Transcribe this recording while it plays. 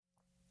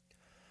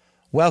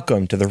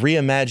Welcome to the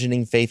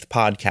Reimagining Faith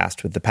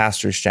podcast with the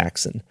Pastors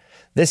Jackson.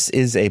 This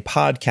is a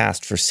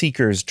podcast for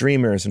seekers,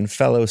 dreamers, and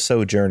fellow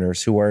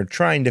sojourners who are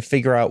trying to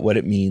figure out what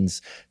it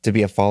means to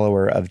be a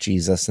follower of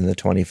Jesus in the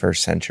 21st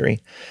century.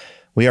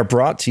 We are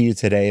brought to you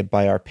today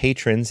by our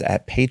patrons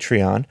at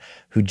Patreon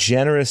who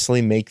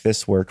generously make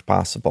this work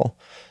possible.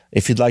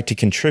 If you'd like to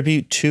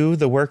contribute to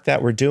the work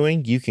that we're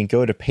doing, you can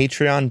go to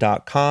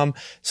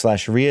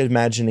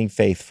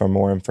patreon.com/reimaginingfaith for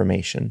more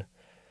information.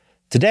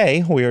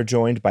 Today, we are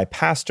joined by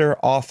pastor,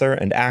 author,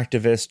 and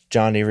activist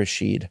Jonny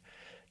Rashid.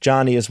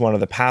 Jonny is one of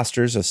the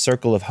pastors of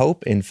Circle of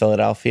Hope in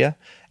Philadelphia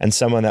and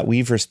someone that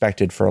we've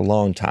respected for a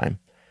long time.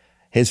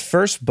 His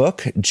first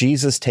book,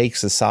 Jesus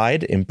Takes a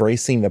Side,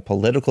 Embracing the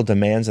Political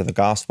Demands of the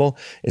Gospel,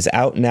 is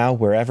out now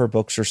wherever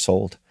books are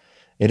sold.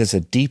 It is a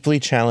deeply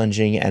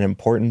challenging and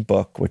important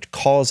book which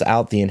calls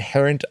out the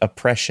inherent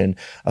oppression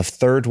of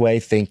third-way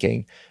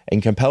thinking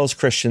and compels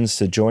Christians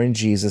to join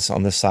Jesus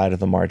on the side of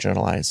the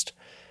marginalized.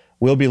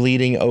 We'll be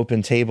leading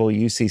Open Table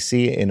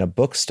UCC in a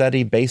book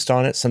study based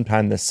on it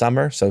sometime this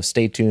summer, so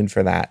stay tuned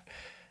for that.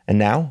 And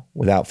now,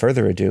 without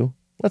further ado,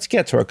 let's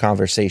get to our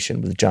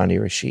conversation with Jonny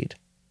Rashid.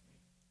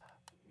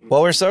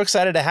 Well, we're so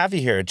excited to have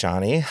you here,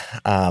 Jonny.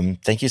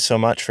 Thank you so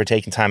much for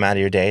taking time out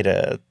of your day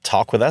to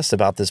talk with us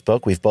about this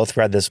book. We've both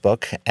read this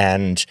book,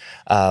 and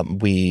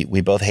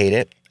we both hate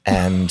it.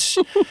 And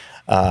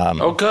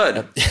oh,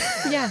 good.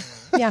 Yeah.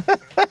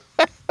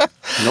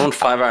 When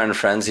Five Iron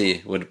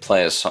Frenzy would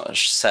play a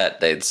set,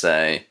 they'd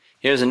say,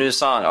 "Here's a new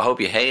song. I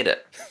hope you hate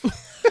it."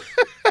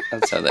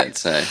 That's how they'd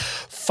say.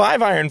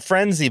 Five Iron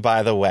Frenzy,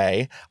 by the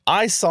way,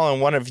 I saw in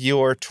one of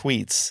your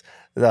tweets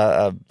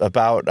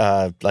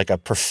about like a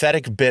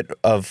prophetic bit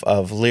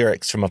of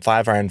lyrics from a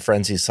Five Iron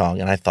Frenzy song,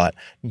 and I thought,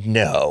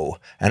 no.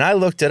 And I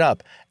looked it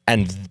up,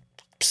 and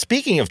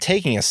speaking of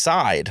taking a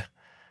side,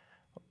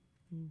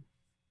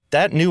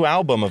 that new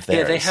album of theirs.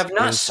 Yeah, they have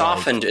not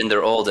softened in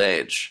their old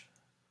age.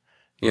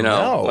 You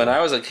know, When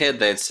I was a kid,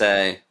 they'd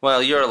say,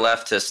 well, you're a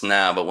leftist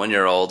now, but when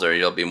you're older,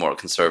 you'll be more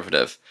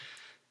conservative.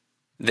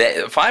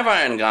 Five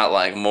Iron got,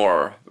 like,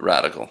 more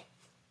radical.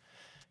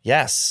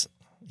 Yes,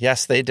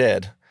 they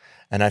did.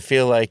 And I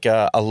feel like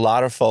a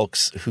lot of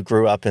folks who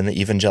grew up in the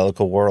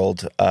evangelical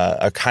world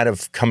are kind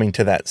of coming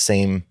to that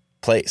same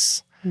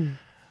place,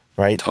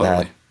 right?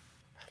 Totally.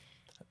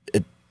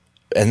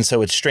 And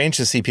so it's strange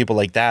to see people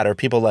like that, or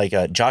people like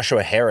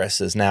Joshua Harris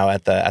is now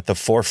at the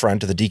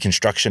forefront of the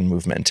deconstruction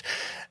movement.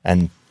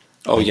 And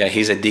yeah,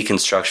 he's a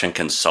deconstruction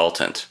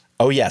consultant.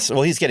 Oh yes,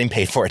 well he's getting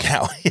paid for it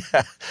now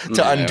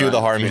to undo the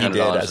harm he did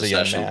as a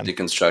young man.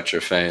 Deconstruct your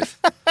faith.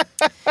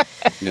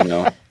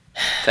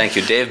 Thank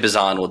you. Dave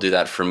Bazan will do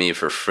that for me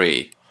for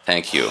free.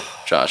 Thank you,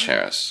 Josh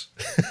Harris.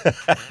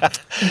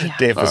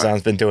 Dave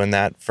Bazan's been doing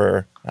that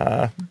for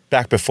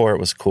back before it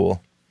was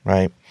cool,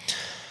 right?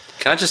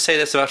 Can I just say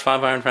this about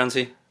Five Iron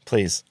Frenzy?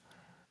 Please.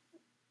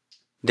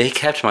 They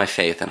kept my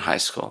faith in high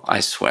school, I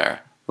swear.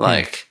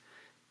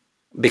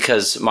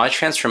 Because my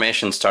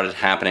transformation started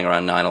happening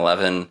around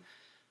 9/11.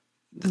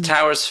 The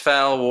towers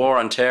fell, war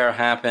on terror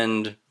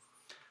happened.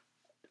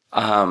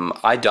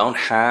 I don't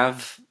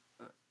have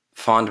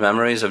fond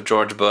memories of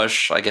George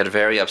Bush. I get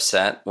very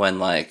upset when,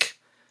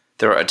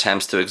 there are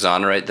attempts to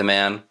exonerate the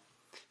man.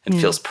 It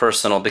feels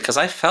personal because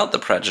I felt the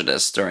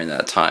prejudice during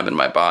that time in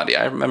my body.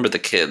 I remember the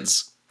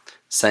kids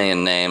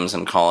saying names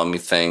and calling me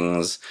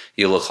things.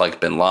 You look like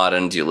bin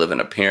Laden. Do you live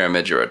in a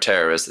pyramid? You're a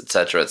terrorist,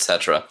 etc.,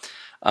 etc.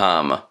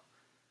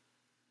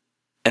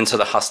 And so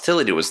the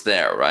hostility was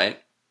there, right?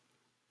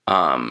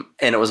 And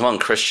it was among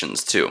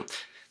Christians too.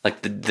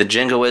 Like the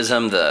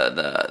jingoism,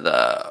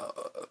 the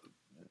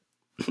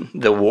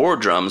war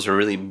drums were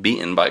really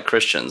beaten by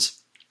Christians.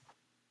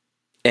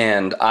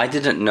 And I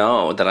didn't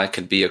know that I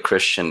could be a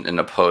Christian and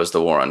oppose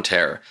the war on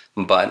terror.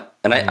 But,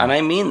 and I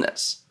mean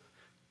this,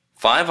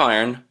 Five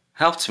Iron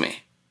helped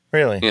me.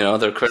 Really?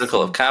 They're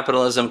critical of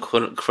capitalism,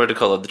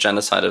 critical of the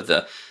genocide of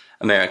the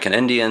American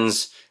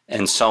Indians,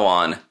 and so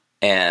on.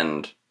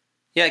 And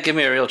yeah, give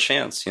me a real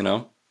chance,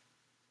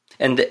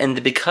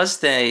 And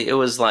because it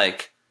was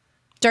like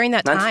during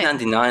that time,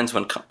 1999's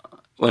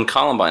when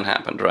Columbine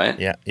happened, right?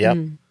 Yeah. Yep.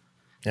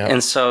 Yep.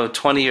 And so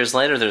 20 years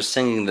later, they're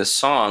singing this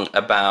song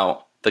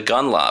about the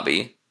gun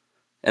lobby,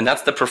 and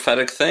that's the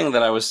prophetic thing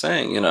that I was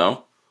saying,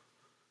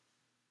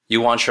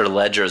 You want your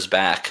ledgers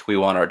back. We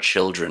want our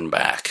children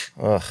back.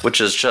 Ugh.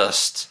 Which is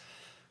just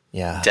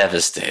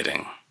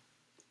devastating.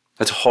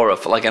 It's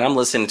horrifying. And I'm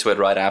listening to it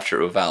right after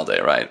Uvalde,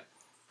 right?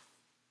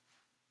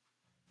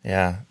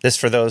 Yeah. This,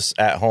 for those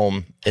at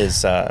home,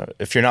 is,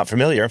 if you're not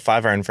familiar,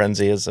 Five Iron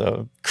Frenzy is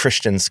a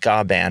Christian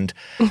ska band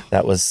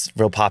that was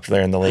real popular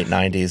in the late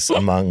 90s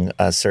among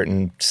a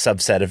certain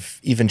subset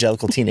of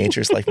evangelical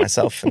teenagers like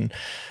myself, and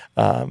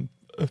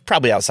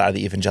probably outside of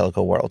the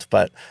evangelical world.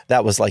 But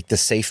that was like the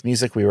safe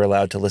music we were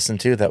allowed to listen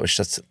to that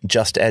was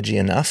just edgy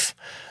enough,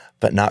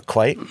 but not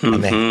quite.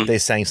 Mm-hmm. And they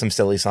sang some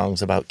silly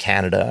songs about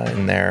Canada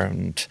in there.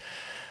 And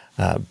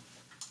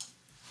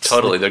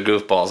totally. They're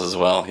goofballs as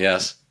well,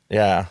 yes.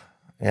 Yeah.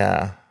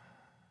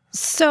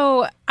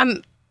 So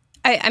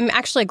I'm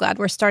actually glad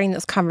we're starting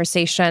this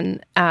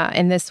conversation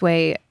in this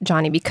way,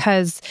 Jonny,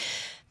 because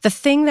the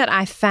thing that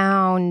I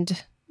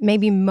found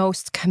maybe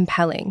most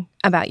compelling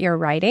about your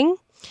writing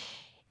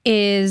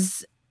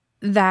is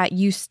that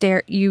you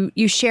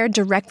share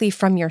directly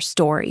from your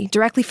story,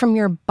 directly from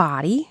your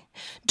body,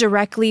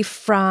 directly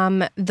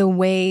from the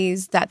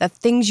ways that the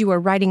things you are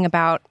writing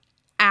about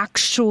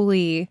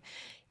actually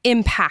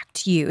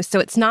impact you. So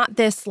it's not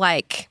this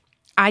like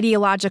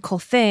ideological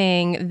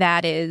thing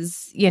that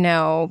is,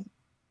 you're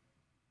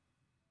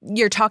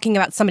talking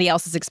about somebody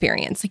else's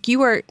experience. Like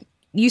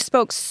you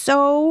spoke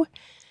so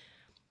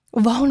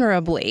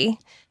vulnerably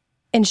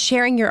in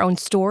sharing your own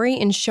story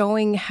and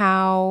showing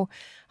how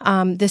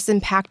this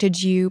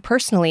impacted you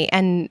personally.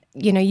 And,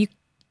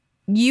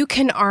 you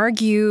can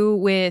argue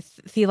with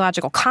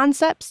theological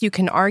concepts. You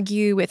can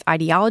argue with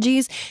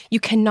ideologies. You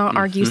cannot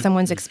argue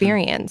someone's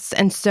experience.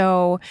 And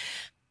so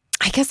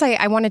I guess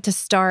I wanted to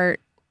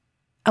start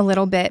a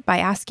little bit by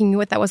asking you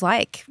what that was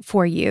like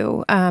for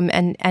you,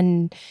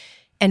 and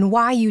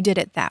why you did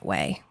it that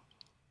way.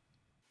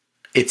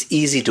 It's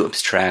easy to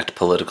abstract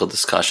political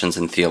discussions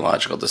and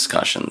theological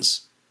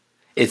discussions.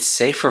 It's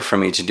safer for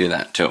me to do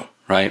that too,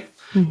 right?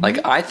 Mm-hmm.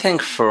 Like, I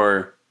think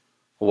for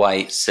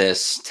white,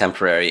 cis,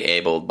 temporary,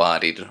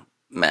 able-bodied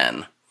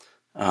men,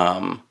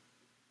 my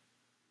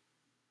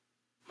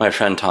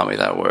friend taught me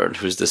that word,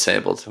 who's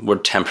disabled. We're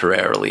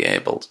temporarily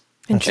able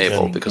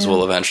because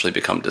we'll eventually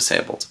become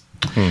disabled.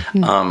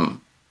 Mm-hmm.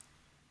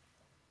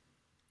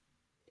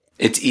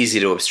 It's easy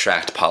to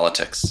abstract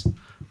politics.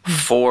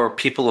 For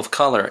people of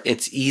color,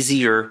 it's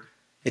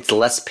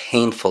less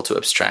painful to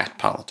abstract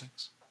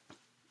politics.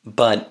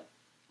 But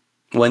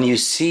when you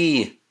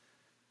see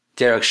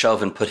Derek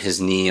Chauvin put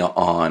his knee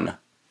on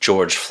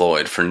George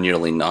Floyd for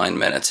nearly 9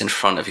 minutes in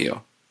front of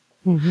you,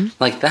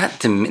 like that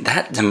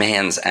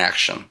demands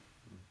action.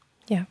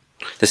 Yeah.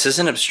 This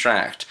isn't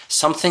abstract.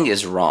 Something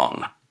is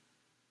wrong.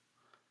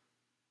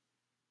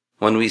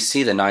 When we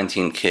see the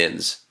 19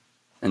 kids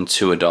and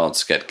 2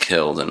 adults get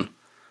killed and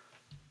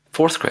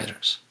 4th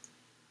graders,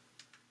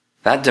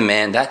 that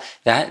demands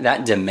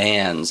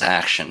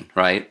action,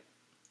 right?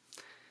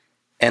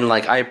 And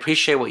like, I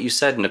appreciate what you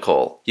said,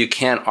 Nicole. You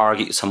can't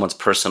argue someone's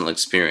personal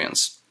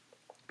experience.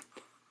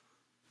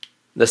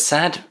 The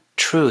sad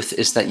truth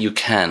is that you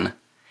can,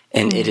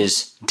 and it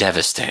is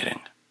devastating.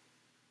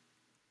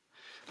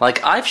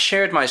 Like, I've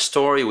shared my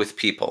story with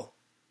people.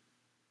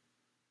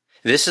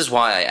 This is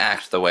why I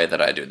act the way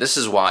that I do. This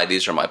is why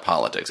these are my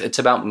politics. It's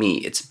about me.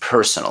 It's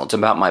personal. It's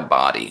about my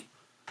body.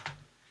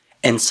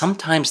 And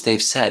sometimes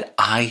they've said,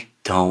 I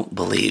don't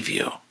believe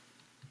you.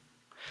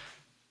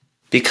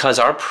 Because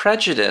our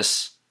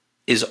prejudice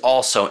is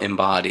also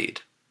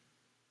embodied.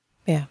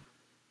 Yeah.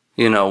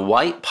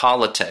 White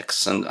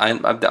politics, and I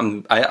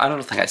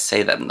don't think I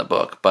say that in the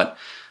book, but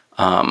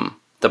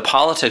the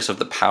politics of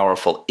the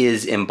powerful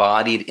is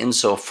embodied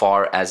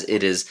insofar as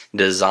it is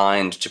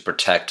designed to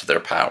protect their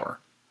power.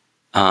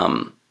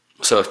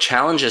 So if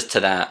challenges to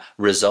that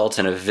result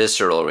in a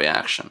visceral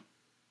reaction,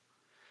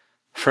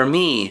 for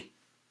me,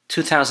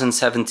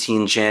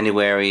 2017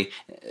 January,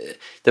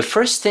 the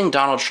first thing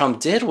Donald Trump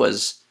did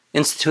was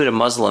institute a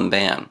Muslim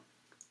ban.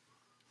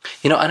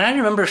 And I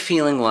remember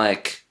feeling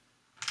like,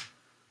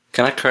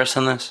 can I curse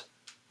on this?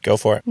 Go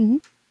for it. Mm-hmm.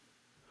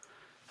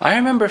 I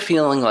remember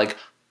feeling like,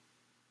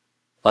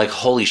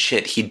 holy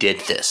shit, he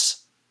did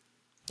this.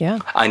 Yeah.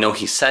 I know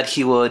he said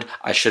he would.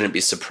 I shouldn't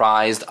be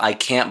surprised. I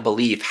can't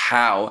believe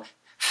how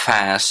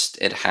fast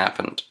it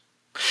happened.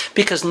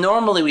 Because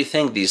normally we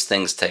think these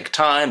things take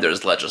time.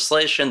 There's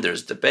legislation,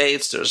 there's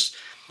debates,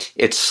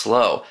 it's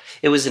slow.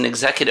 It was an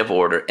executive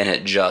order and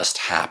it just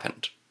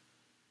happened.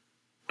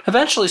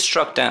 Eventually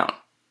struck down.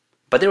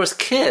 But there was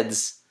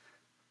kids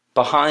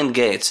behind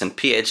gates in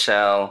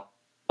PHL,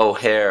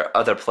 O'Hare,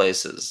 other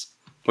places.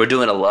 We're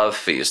doing a love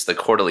feast, the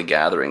quarterly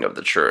gathering of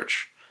the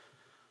church,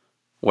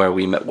 where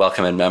we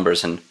welcome in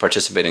members and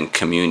participate in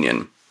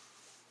communion.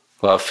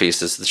 Love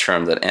feast is the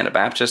term that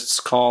Anabaptists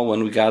call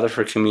when we gather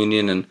for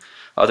communion, and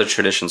other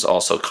traditions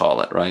also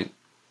call it, right?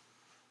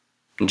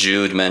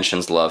 Jude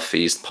mentions love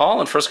feast.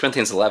 Paul in 1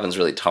 Corinthians 11 is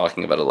really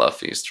talking about a love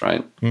feast,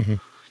 right? Mm-hmm.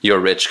 Your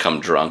rich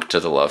come drunk to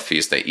the love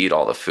feast. They eat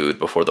all the food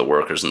before the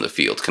workers in the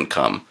field can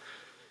come.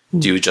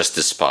 Do you just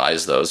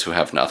despise those who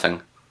have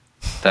nothing?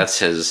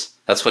 That's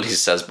what he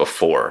says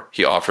before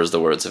he offers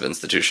the words of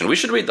institution. We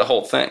should read the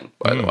whole thing,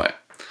 by the way.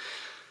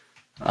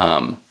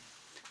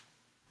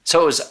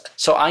 So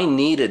I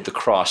needed the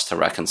cross to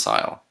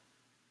reconcile,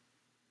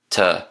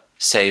 to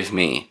save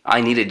me. I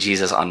needed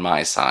Jesus on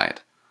my side.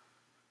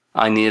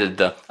 I needed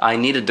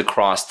the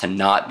cross to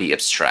not be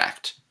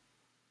abstract.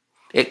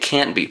 It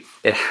can't be.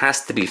 It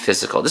has to be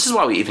physical. This is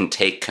why we even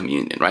take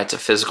communion, right? It's a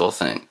physical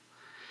thing.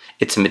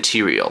 It's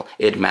material.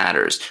 It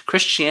matters.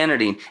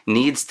 Christianity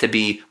needs to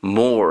be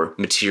more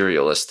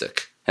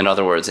materialistic. In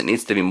other words, it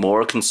needs to be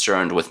more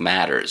concerned with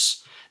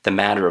matters, the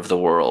matter of the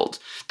world.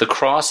 The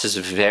cross is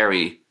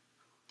very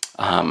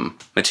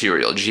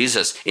material.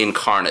 Jesus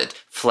incarnate,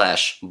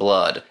 flesh,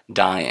 blood,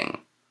 dying,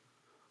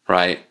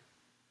 right?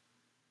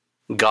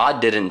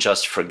 God didn't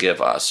just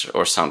forgive us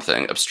or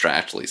something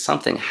abstractly.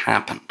 Something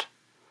happened.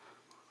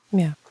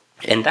 Yeah.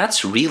 And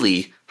that's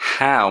really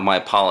how my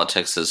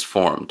politics is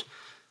formed.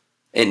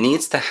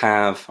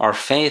 Our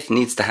faith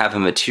needs to have a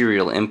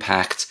material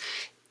impact.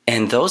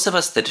 And those of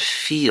us that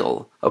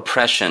feel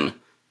oppression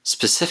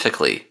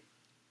specifically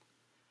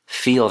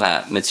feel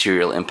that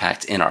material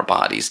impact in our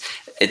bodies.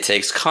 It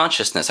takes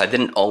consciousness. I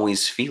didn't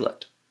always feel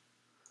it.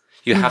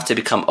 You have to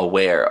become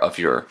aware of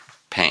your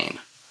pain.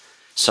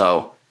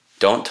 So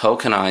don't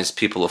tokenize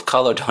people of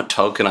color. Don't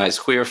tokenize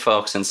queer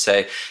folks and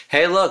say,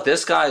 hey, look,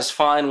 this guy's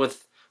fine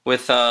with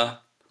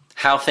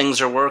how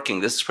things are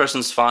working. This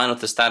person's fine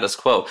with the status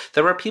quo.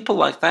 There are people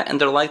like that, and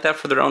they're like that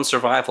for their own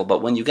survival.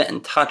 But when you get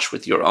in touch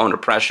with your own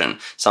oppression,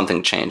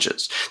 something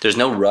changes. There's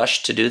no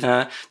rush to do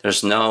that.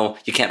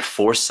 You can't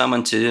force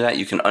someone to do that.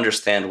 You can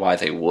understand why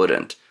they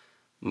wouldn't.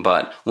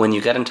 But when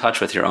you get in touch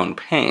with your own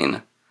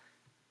pain,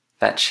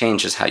 that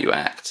changes how you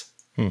act.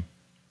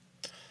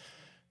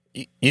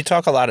 You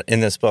talk a lot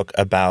in this book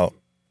about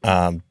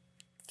the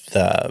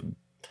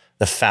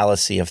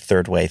fallacy of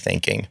third way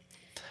thinking.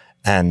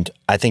 And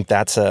I think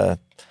that's a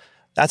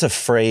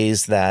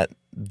phrase that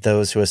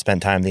those who have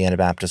spent time in the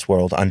Anabaptist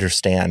world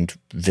understand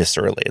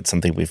viscerally. It's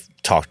something we've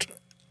talked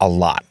a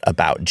lot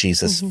about,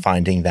 Jesus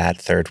finding that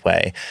third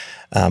way.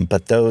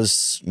 But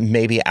those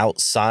maybe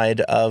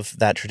outside of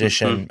that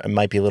tradition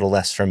might be a little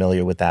less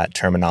familiar with that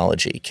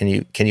terminology. Can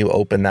you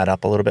open that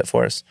up a little bit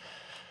for us?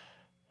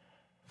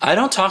 I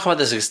don't talk about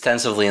this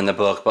extensively in the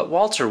book, but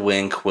Walter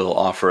Wink will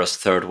offer us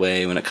third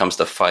way when it comes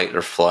to fight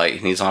or flight,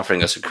 and he's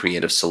offering us a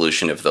creative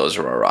solution if those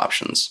are our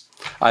options.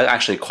 I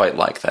actually quite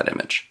like that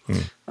image.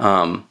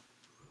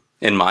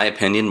 In my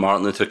opinion,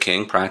 Martin Luther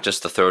King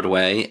practiced the third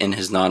way in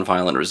his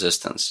nonviolent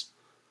resistance.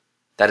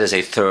 That is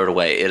a third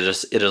way. It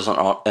is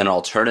an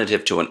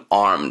alternative to an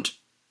armed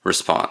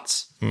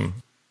response.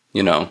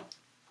 You know,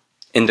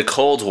 in the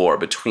Cold War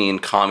between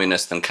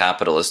communist and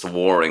capitalist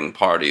warring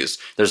parties,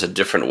 there's a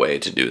different way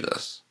to do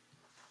this.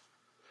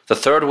 The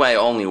third way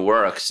only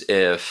works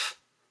if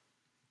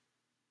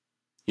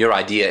your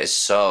idea is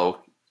so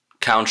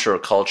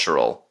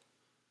countercultural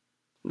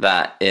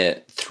that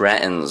it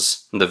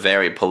threatens the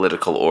very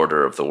political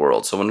order of the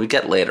world. So when we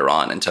get later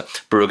on into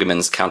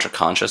Brueggemann's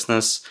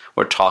counterconsciousness,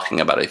 we're talking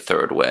about a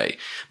third way.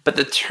 But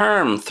the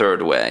term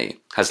third way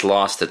has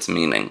lost its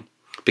meaning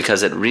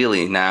because it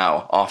really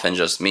now often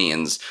just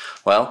means,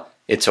 well,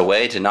 it's a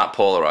way to not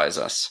polarize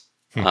us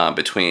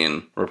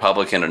between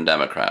Republican and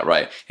Democrat,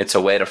 right? It's a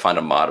way to find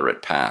a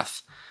moderate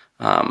path.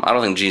 I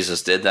don't think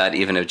Jesus did that,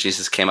 even if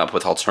Jesus came up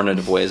with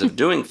alternative ways of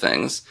doing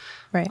things.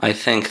 Right. I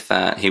think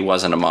that he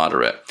wasn't a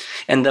moderate.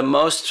 And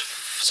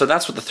so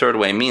that's what the third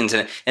way means.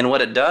 And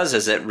what it does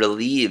is it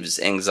relieves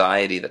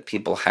anxiety that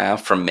people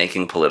have from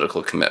making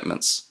political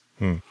commitments.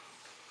 And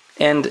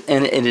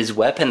it is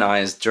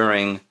weaponized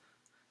during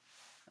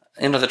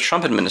the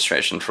Trump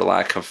administration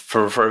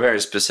for a very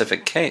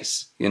specific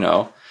case, you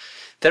know.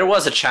 There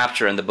was a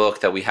chapter in the book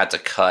that we had to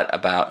cut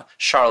about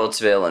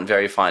Charlottesville and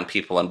very fine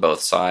people on both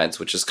sides,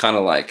 which is kind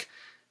of like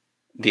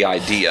the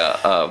idea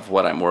of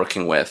what I'm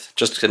working with.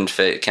 Just can't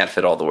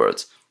fit all the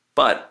words.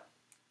 But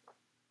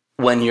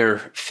when you're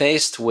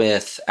faced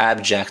with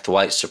abject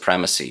white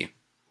supremacy,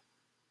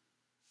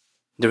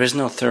 there is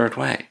no third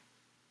way.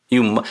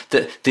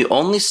 The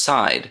only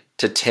side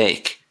to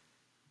take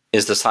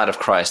is the side of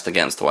Christ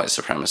against white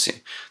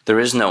supremacy. There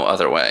is no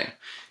other way.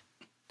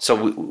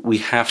 So we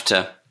have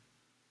to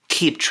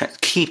keep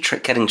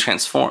getting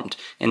transformed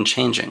and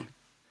changing.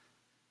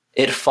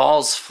 It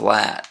falls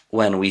flat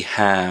when we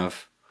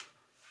have,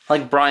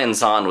 like Brian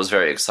Zahn was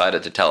very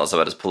excited to tell us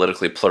about his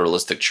politically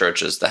pluralistic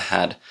churches that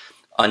had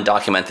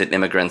undocumented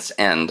immigrants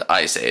and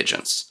ICE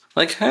agents.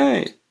 Like,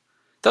 hey,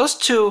 those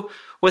two,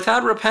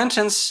 without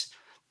repentance,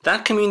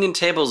 that communion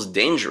table is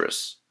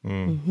dangerous.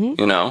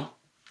 You know?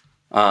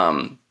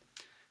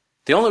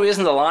 The only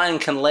reason the lion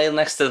can lay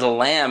next to the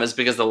lamb is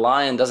because the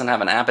lion doesn't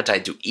have an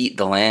appetite to eat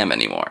the lamb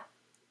anymore.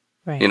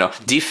 Right. You know,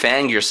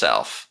 defang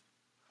yourself.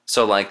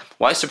 So, like,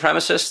 white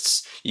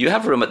supremacists, you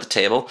have room at the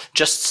table.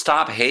 Just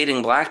stop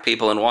hating black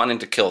people and wanting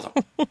to kill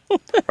them.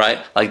 Right?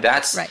 Like,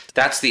 that's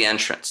the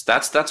entrance.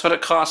 That's what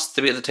it costs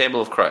to be at the table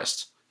of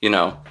Christ. You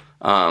know,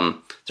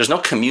 there's no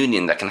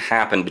communion that can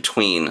happen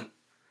between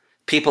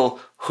people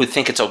who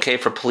think it's okay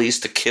for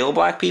police to kill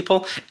black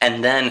people,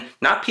 and then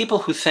not people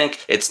who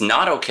think it's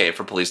not okay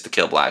for police to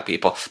kill black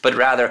people, but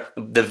rather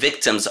the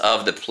victims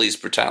of the police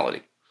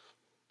brutality.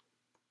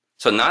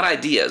 So not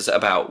ideas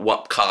about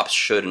what cops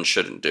should and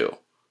shouldn't do.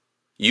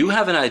 You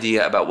have an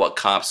idea about what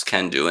cops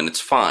can do, and it's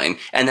fine,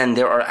 and then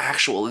there are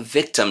actual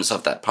victims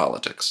of that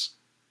politics.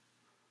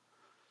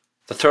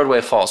 The third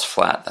way falls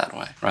flat that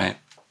way, right?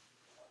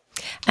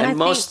 And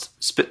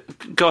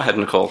go ahead,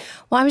 Nicole.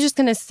 Well, I was just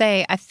going to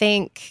say, I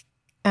think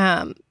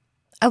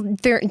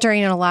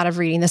during a lot of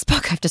reading this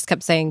book, I've just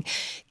kept saying,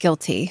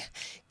 guilty,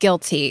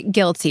 guilty,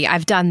 guilty.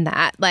 I've done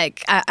that.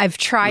 Like, I've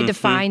tried to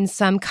find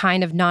some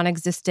kind of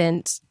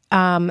non-existent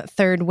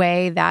third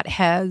way that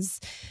has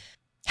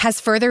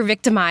has further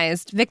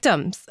victimized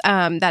victims,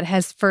 that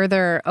has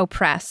further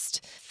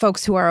oppressed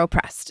folks who are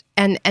oppressed.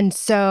 And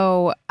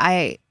so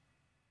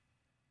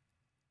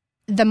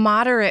the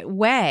moderate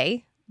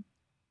way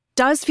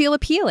does feel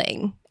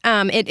appealing.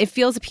 It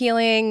feels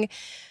appealing.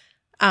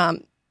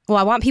 Well,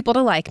 I want people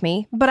to like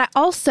me, but I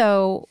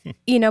also,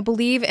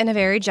 believe in a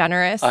very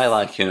generous. I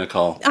like you,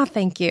 Nicole. Oh,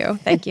 thank you.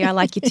 Thank you. I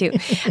like you too.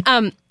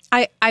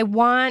 I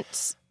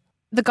want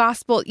the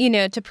gospel,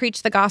 to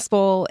preach the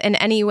gospel in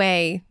any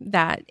way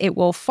that it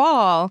will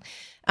fall.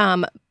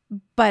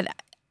 But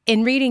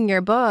in reading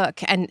your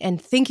book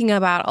and thinking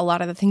about a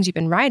lot of the things you've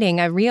been writing,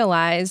 I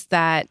realized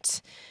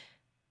that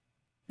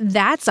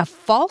that's a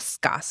false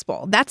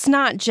gospel. That's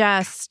not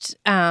just,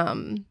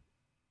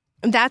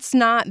 that's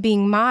not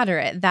being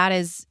moderate. That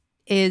is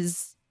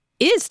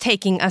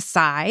taking a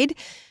side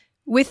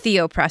with the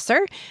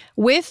oppressor,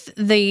 with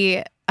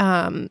the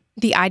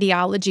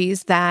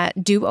ideologies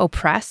that do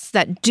oppress,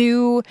 that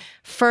do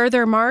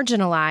further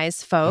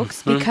marginalize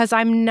folks, because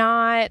I'm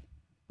not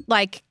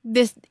like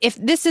this. If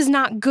this is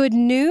not good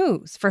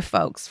news for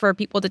folks, for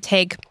people to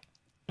take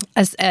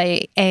as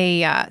a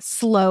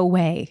slow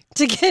way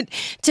to get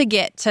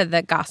to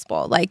the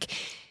gospel, like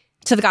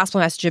to the gospel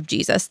message of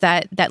Jesus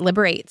that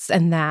liberates,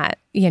 and that,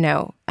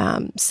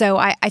 so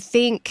I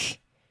think,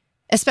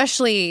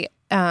 especially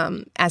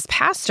as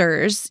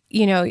pastors,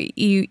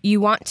 you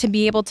want to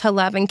be able to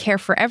love and care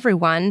for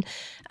everyone,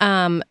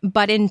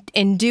 but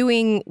in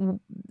doing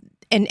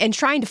and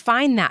trying to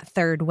find that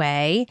third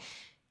way,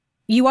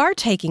 you are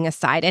taking a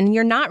side, and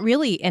you're not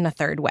really in a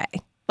third way.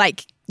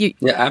 Like you,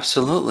 yeah,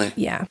 absolutely,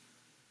 yeah.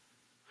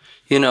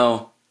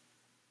 You're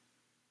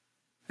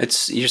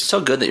so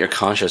good that you're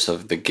conscious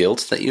of the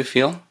guilt that you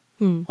feel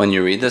when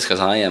you read this, because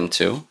I am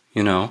too.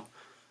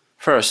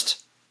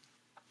 First,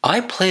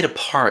 I played a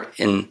part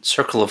in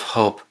Circle of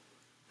Hope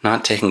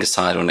not taking a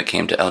side when it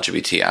came to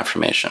LGBT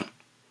affirmation.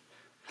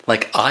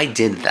 Like, I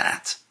did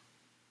that.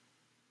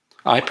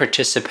 I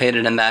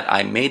participated in that.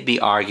 I made the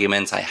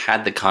arguments. I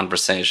had the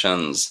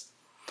conversations.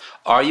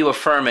 Are you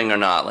affirming or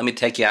not? Let me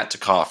take you out to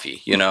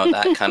coffee.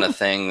 That kind of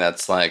thing.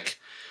 That's like,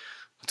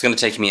 it's going to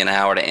take me an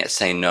hour to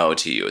say no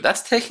to you.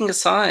 That's taking a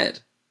side.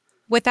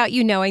 Without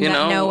you knowing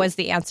that no was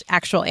the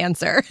actual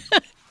answer.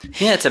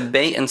 Yeah, it's a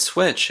bait and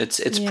switch.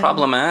 It's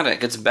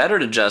problematic. It's better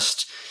to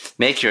just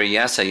make your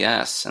yes a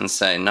yes and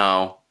say,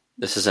 no,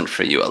 this isn't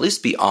for you. At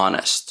least be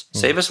honest.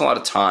 Save us a lot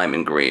of time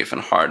and grief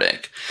and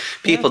heartache.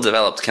 People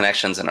developed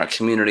connections in our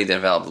community. They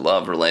developed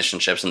love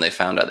relationships, and they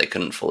found out they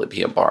couldn't fully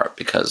be apart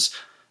because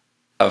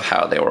of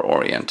how they were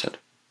oriented,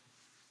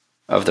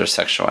 of their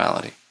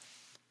sexuality.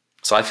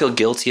 So I feel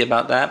guilty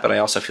about that, but I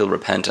also feel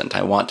repentant.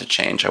 I want to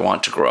change. I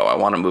want to grow. I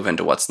want to move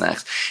into what's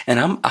next.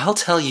 And I'll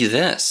tell you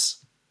this.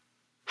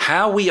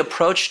 How we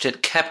approached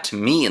it kept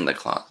me in the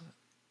closet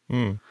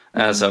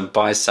as a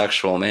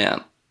bisexual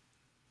man.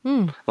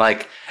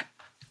 Like,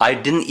 I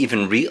didn't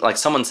even read, like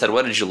someone said,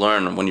 what did you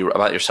learn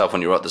about yourself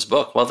when you wrote this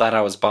book? Well, that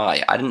I was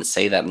bi. I didn't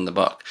say that in the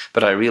book,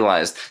 but I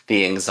realized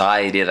the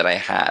anxiety that I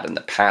had and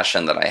the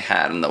passion that I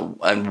had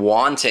and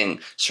wanting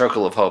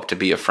Circle of Hope to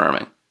be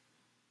affirming.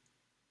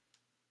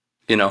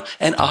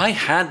 And I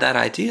had that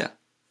idea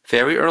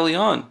very early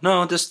on.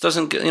 No, this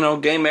doesn't,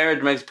 gay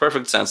marriage makes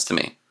perfect sense to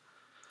me.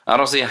 I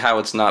don't see how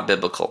it's not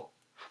biblical.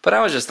 But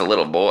I was just a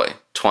little boy,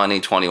 20,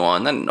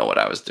 21. I didn't know what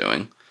I was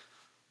doing.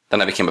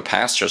 Then I became a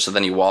pastor, so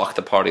then you walk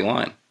the party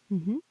line.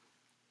 Mm-hmm.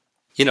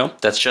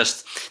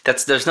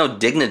 There's no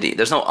dignity.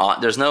 There's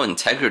no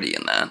integrity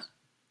in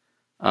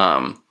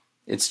that.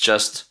 It's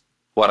just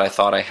what I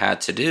thought I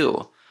had to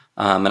do.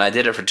 And I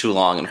did it for too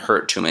long and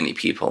hurt too many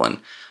people.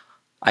 And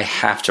I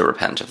have to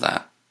repent of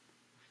that.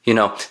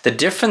 The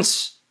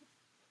difference,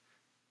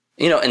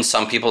 and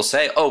some people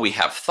say, oh, we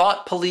have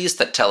thought police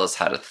that tell us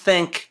how to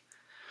think.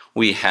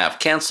 We have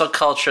cancel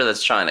culture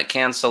that's trying to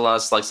cancel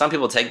us. Like, some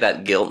people take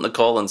that guilt,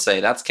 Nicole, and say,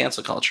 that's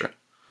cancel culture.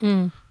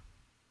 No,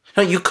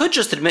 you could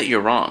just admit you're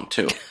wrong,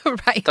 too.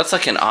 Right. That's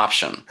like an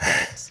option.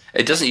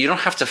 You don't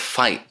have to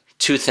fight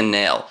tooth and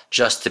nail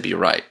just to be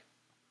right.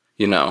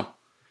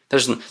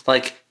 There's,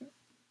 like,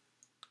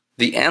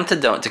 the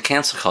antidote to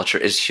cancel culture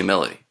is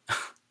humility.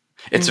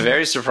 It's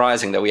very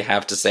surprising that we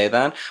have to say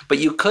that, but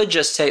you could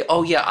just say,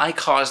 oh yeah, I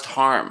caused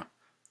harm.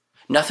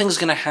 Nothing's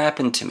going to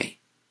happen to me.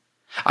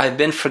 I've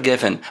been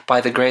forgiven by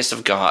the grace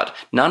of God.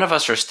 None of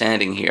us are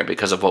standing here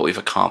because of what we've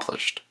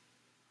accomplished.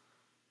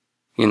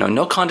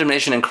 No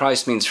condemnation in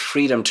Christ means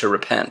freedom to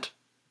repent.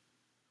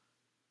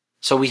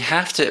 So we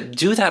have to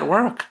do that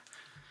work.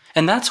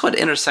 And that's what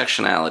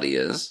intersectionality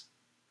is.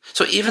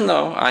 So even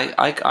though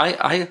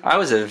I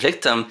was a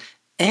victim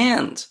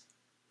and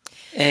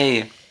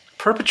a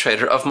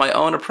perpetrator of my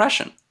own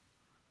oppression.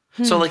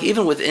 So like,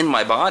 even within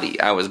my body,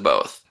 I was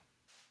both.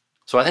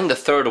 So I think the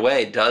third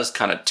way does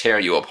kind of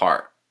tear you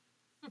apart.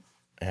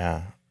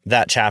 Yeah.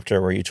 That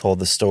chapter where you told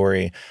the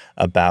story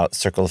about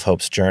Circle of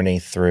Hope's journey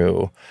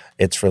through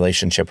its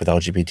relationship with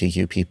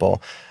LGBTQ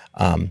people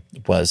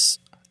was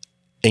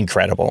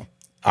incredible.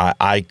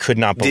 I could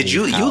not believe Did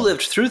you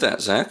lived through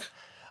that, Zach?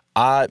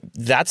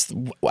 That's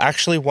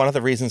actually one of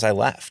the reasons I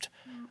left.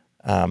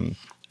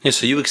 Yeah,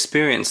 so you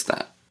experienced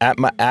that.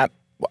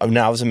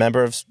 Now I was a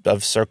member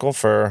of Circle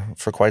for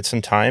quite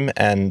some time,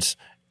 and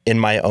in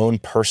my own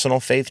personal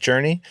faith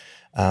journey,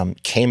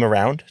 came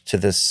around to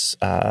this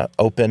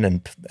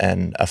open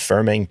and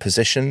affirming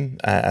position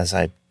as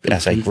I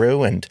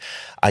grew, and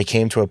I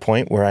came to a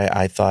point where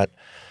I thought,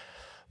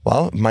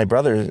 well, my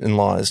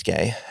brother-in-law is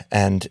gay,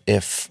 and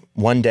if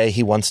one day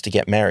he wants to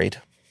get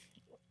married,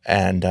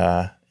 and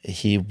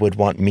he would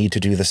want me to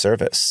do the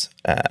service,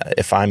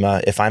 if I'm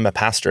a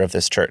pastor of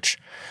this church,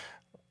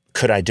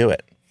 could I do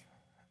it?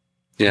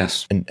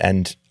 Yes.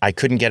 And I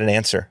couldn't get an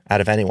answer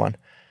out of anyone.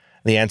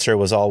 The answer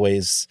was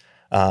always,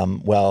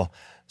 well,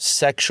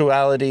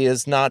 sexuality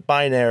is not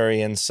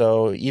binary, and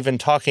so even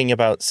talking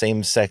about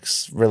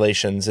same-sex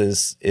relations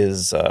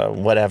is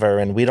whatever,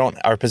 and we don't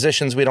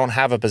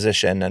have a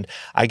position, and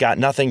I got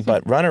nothing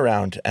but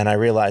runaround, and I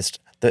realized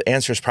the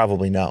answer is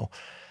probably no,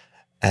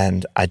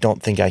 and I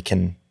don't think I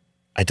can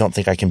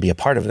be a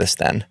part of this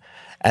then.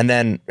 And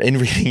then in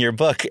reading your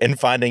book and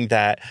finding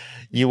that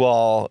you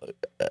all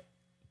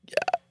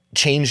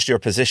changed your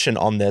position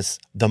on this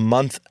the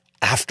month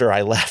after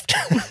I left.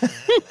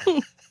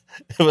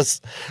 It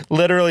was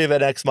literally the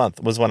next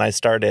month was when I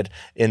started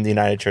in the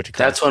United Church of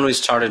Christ. That's when we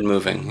started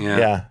moving. Yeah.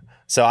 Yeah.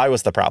 So I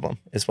was the problem,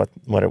 is what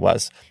it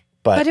was.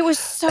 But it was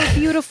so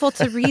beautiful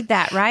to read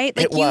that, right?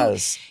 Like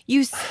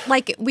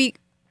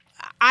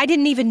I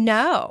didn't even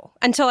know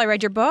until I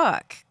read your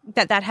book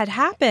that had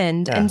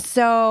happened. Yeah. And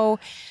so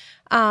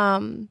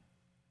we're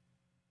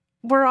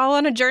all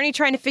on a journey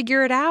trying to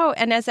figure it out.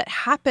 And as it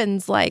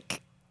happens, I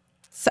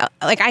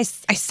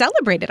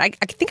celebrated. I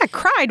think I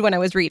cried when I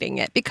was reading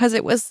it, because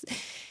it was,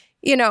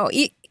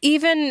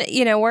 even,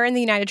 we're in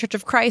the United Church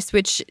of Christ,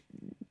 which,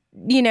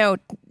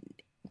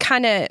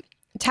 kind of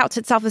touts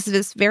itself as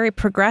this very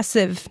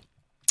progressive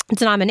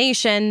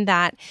denomination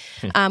that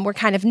we're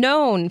kind of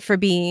known for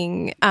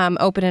being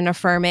open and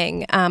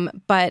affirming,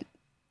 but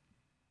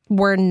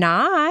we're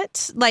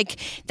not. Like,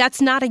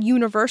 that's not a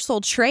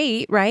universal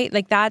trait, right?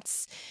 Like,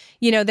 that's,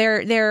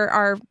 there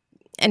are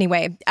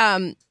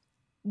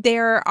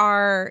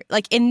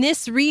in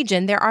this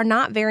region, there are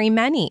not very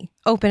many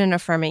open and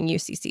affirming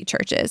UCC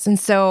churches. And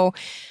so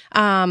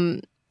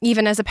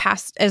even as a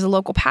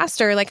local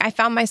pastor, I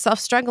found myself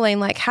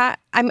struggling,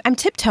 I'm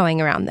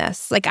tiptoeing around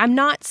this. I'm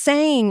not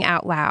saying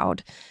out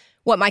loud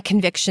what my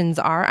convictions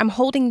are. I'm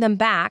holding them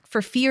back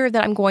for fear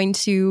that I'm going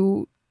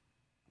to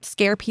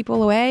scare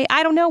people away.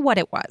 I don't know what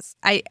it was.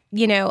 I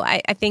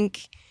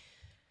think,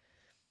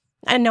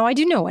 I know I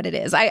do know what it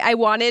is. I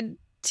wanted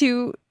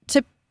to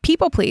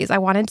people please. I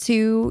wanted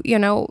to,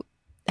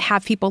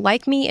 have people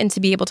like me and to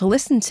be able to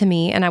listen to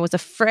me. And I was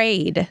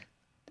afraid,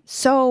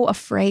 so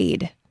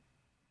afraid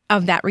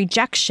of that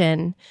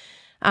rejection,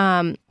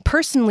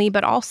 personally,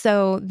 but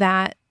also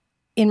that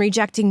in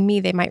rejecting me,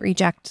 they might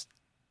reject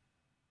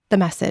the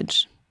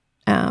message.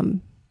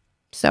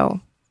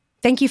 So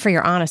thank you for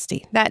your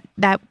honesty. That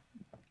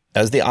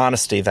was the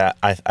honesty that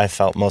I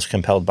felt most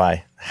compelled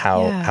by,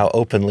 how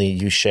openly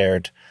you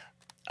shared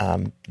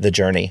the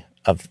journey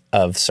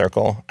of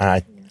Circle. And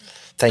I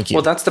thank you.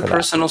 Well, that's the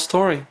personal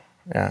story.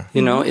 Yeah.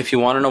 If you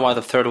want to know why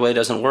the third way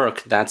doesn't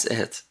work, that's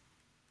it.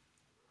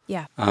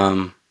 Yeah.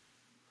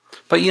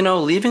 But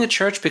leaving a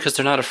church because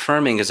they're not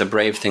affirming is a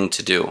brave thing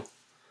to do.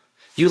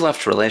 You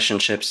left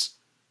relationships,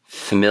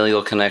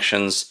 familial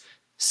connections,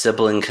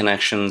 sibling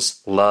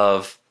connections,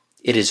 love.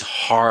 It is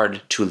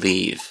hard to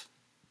leave.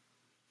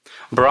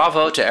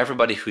 Bravo to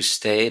everybody who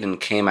stayed and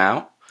came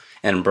out,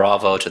 and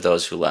bravo to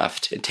those who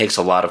left. It takes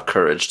a lot of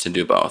courage to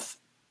do both.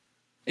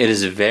 It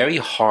is very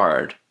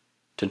hard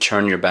to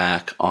turn your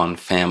back on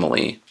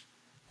family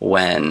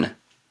when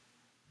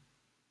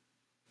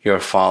you're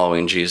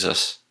following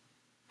Jesus.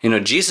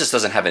 Jesus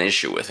doesn't have an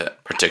issue with it,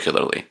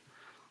 particularly.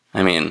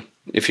 I mean,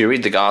 if you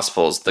read the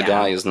Gospels, the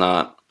guy is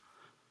not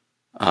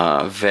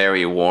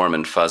very warm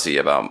and fuzzy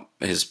about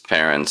his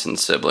parents and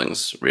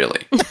siblings,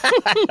 really.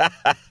 No,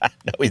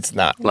 he's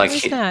not.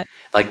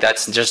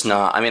 That's just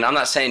not. I mean, I'm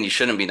not saying you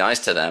shouldn't be nice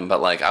to them,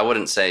 but I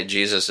wouldn't say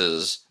Jesus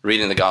is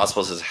reading the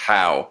Gospels is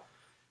how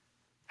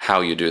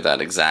you do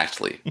that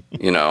exactly.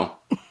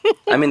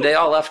 I mean, they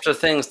all left their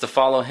things to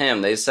follow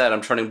him. They said,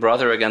 "I'm turning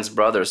brother against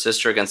brother,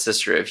 sister against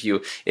sister. If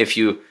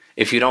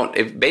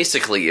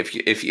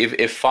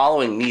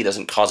following me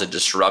doesn't cause a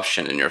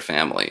disruption in your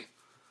family,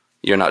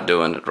 you're not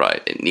doing it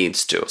right. It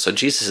needs to." So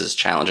Jesus is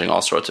challenging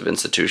all sorts of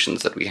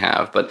institutions that we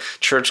have, but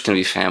church can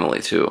be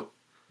family too.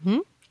 Mm-hmm.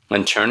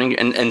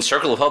 And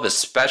Circle of Hope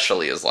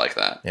especially is like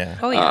that. Yeah.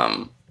 Oh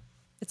yeah.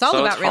 It's all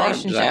about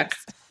relationships. Zach.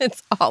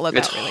 It's all about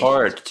relationships. It's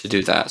hard to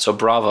do that. So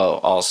bravo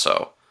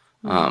also.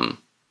 Mm-hmm.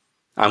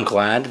 I'm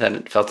glad that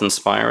it felt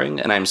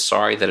inspiring, and I'm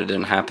sorry that it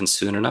didn't happen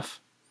soon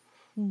enough.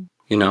 Mm.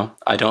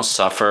 I don't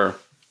suffer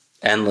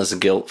endless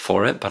guilt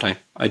for it, but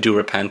I do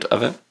repent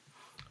of it.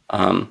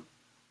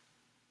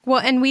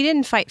 Well, and we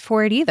didn't fight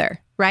for it either,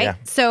 right? Yeah.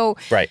 So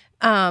right.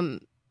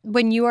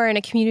 When you are in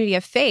a community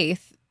of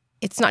faith,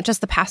 it's not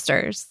just the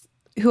pastors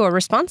who are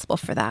responsible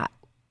for that.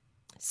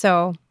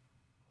 So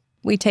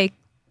we take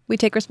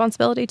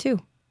responsibility too.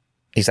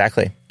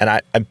 Exactly. And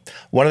I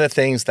one of the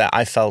things that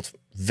I felt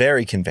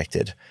very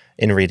convicted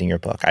in reading your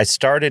book. I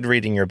started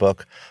reading your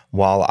book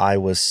while I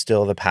was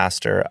still the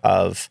pastor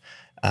of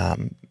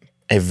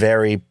a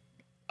very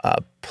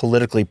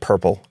politically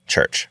purple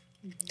church.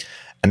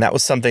 And that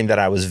was something that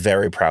I was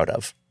very proud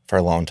of for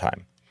a long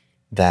time,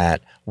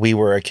 that we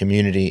were a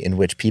community in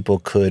which people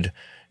could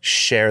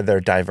share their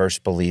diverse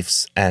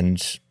beliefs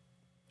and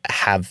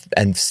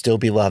still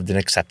be loved and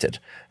accepted,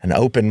 an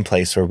open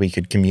place where we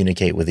could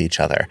communicate with each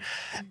other.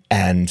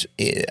 And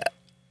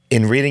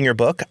in reading your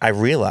book, I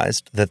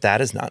realized that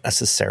that is not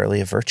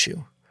necessarily a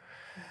virtue.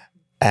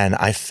 And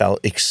I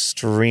felt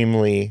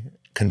extremely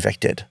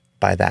convicted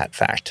by that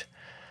fact.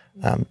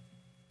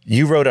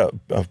 You wrote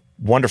a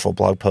wonderful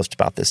blog post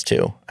about this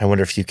too. I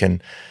wonder if you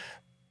can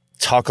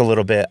talk a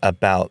little bit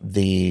about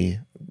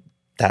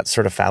that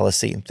sort of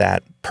fallacy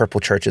that purple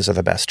churches are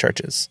the best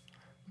churches.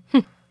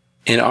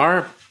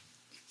 Let's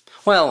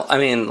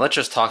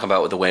just talk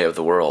about the way of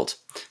the world.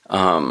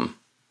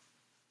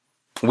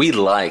 We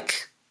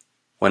like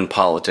when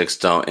politics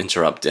don't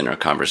interrupt dinner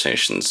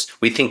conversations.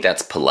 We think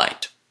that's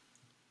polite.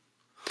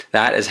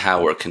 That is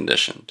how we're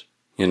conditioned,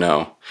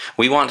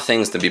 We want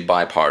things to be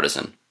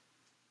bipartisan,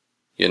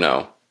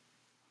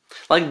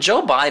 Like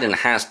Joe Biden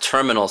has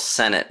terminal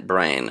Senate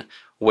brain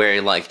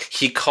where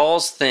he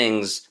calls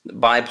things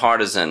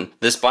bipartisan,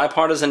 this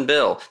bipartisan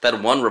bill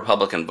that one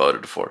Republican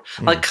voted for.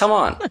 Come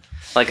on.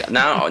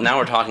 Now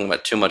we're talking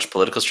about too much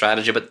political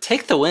strategy, but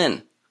take the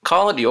win.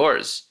 Call it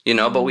yours,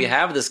 but we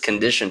have this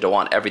condition to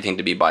want everything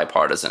to be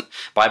bipartisan.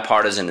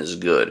 Bipartisan is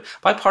good.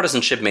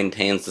 Bipartisanship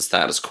maintains the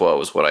status quo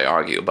is what I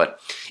argue.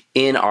 But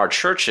in our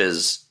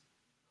churches,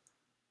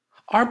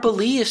 our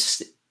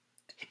beliefs,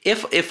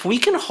 if we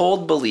can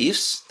hold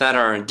beliefs that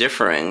are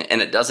differing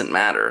and it doesn't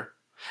matter,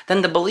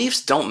 then the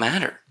beliefs don't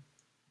matter.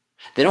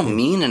 They don't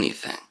mean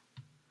anything.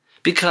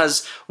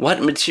 Because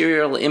what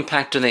material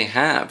impact do they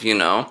have,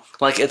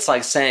 It's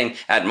like saying,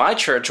 at my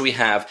church we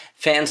have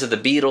fans of the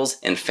Beatles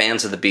and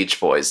fans of the Beach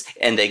Boys,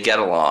 and they get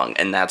along,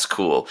 and that's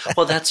cool.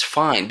 Well, that's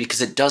fine,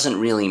 because it doesn't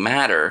really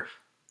matter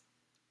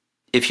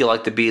if you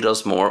like the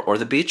Beatles more or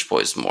the Beach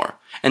Boys more.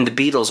 And the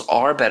Beatles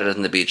are better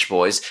than the Beach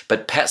Boys,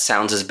 but Pet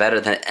Sounds is better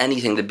than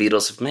anything the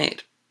Beatles have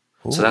made.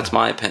 Ooh. So that's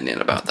my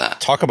opinion about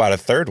that. Talk about a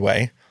third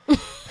way.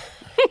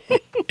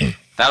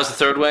 That was the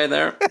third way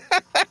there?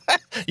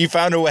 You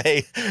found a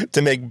way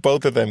to make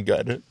both of them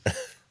good.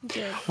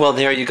 Well,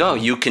 there you go.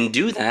 You can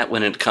do that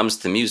when it comes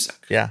to music.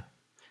 Yeah.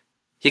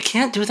 You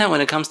can't do that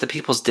when it comes to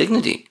people's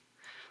dignity.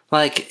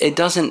 It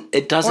doesn't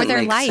make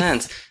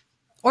sense.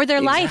 Or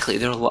their life.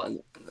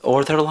 Exactly.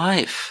 Or their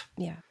life.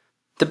 Yeah.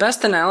 The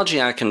best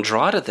analogy I can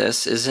draw to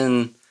this is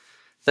in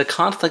the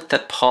conflict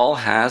that Paul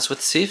has with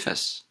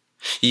Cephas.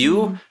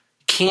 You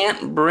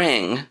can't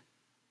bring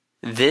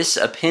this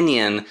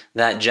opinion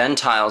that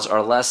Gentiles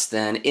are less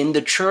than in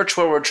the church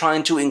where we're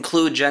trying to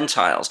include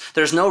Gentiles.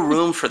 There's no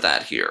room for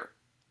that here.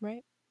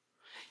 Right.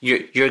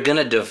 You're going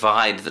to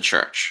divide the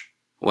church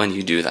when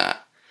you do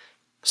that.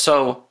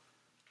 So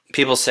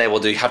people say, well,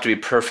 do you have to be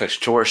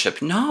perfect to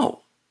worship?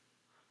 No.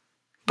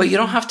 But you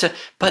don't have to,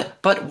 but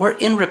we're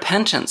in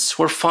repentance.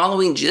 We're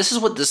following, this is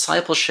what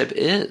discipleship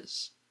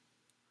is.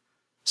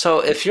 So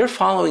if you're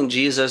following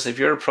Jesus, if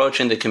you're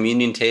approaching the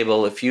communion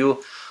table, if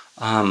you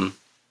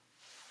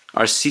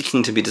are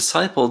seeking to be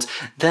discipled,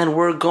 then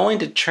we're going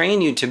to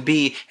train you to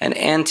be an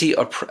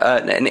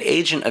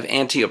agent of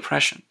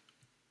anti-oppression.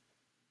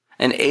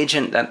 An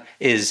agent that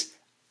is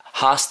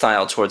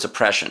hostile towards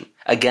oppression,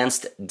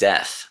 against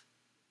death.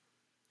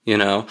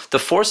 The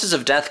forces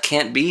of death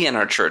can't be in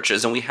our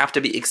churches, and we have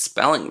to be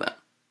expelling them.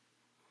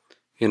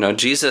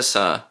 Jesus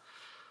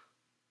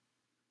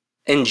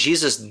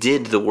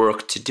did the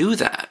work to do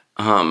that.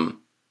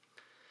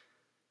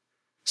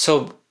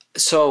 So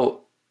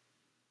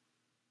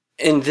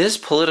in this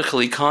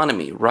political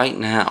economy right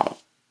now,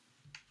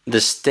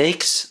 the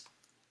stakes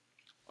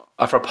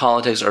of our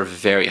politics are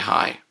very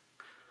high.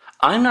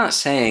 I'm not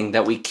saying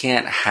that we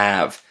can't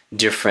have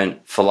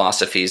different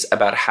philosophies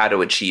about how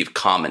to achieve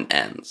common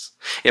ends.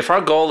 If our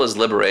goal is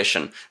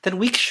liberation, then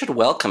we should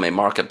welcome a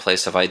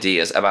marketplace of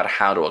ideas about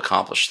how to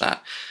accomplish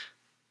that.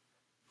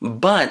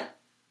 But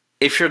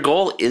if your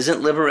goal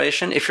isn't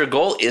liberation, if your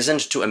goal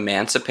isn't to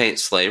emancipate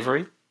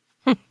slavery,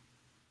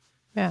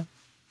 yeah.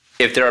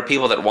 If there are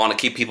people that want to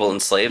keep people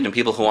enslaved and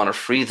people who want to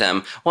free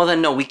them, well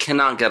then no, we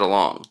cannot get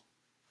along.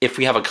 If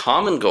we have a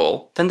common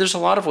goal, then there's a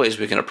lot of ways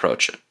we can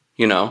approach it.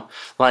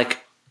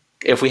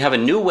 If we have a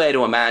new way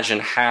to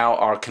imagine how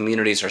our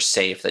communities are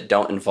safe that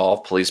don't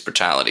involve police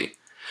brutality,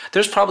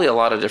 there's probably a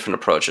lot of different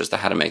approaches to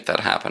how to make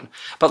that happen.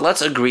 But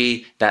let's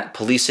agree that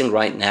policing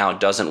right now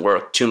doesn't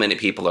work. Too many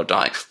people are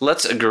dying.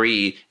 Let's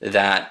agree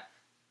that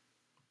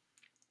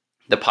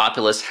the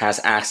populace has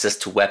access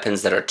to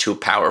weapons that are too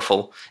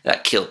powerful,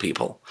 that kill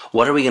people.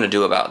 What are we going to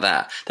do about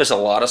that? There's a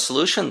lot of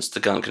solutions to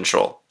gun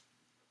control,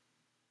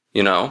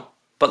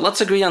 But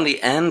let's agree on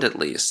the end at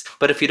least.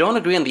 But if you don't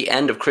agree on the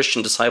end of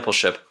Christian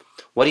discipleship,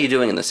 what are you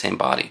doing in the same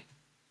body?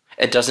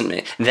 It doesn't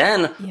mean.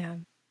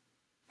 Then,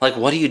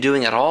 what are you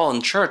doing at all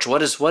in church? What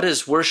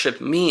does worship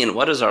mean?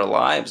 What does our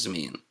lives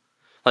mean?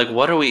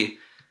 What are we?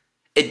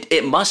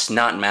 it must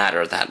not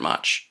matter that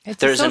much. It's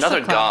There's a social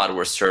another club. God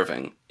we're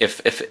serving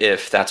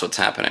if that's what's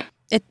happening.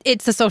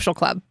 It's a social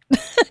club.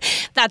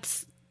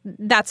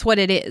 That's what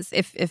it is.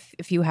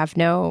 If you have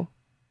no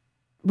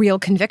real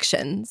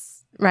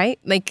convictions, right?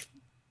 Like,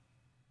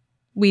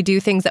 we do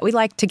things that we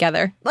like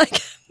together.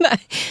 Like,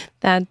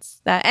 that's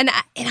that. And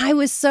I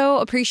was so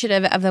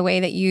appreciative of the way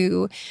that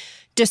you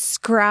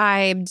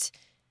described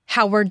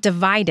how we're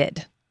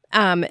divided,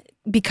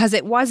 because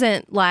it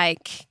wasn't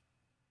like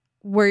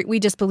we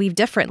just believe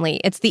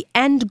differently. It's the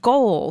end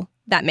goal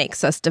that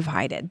makes us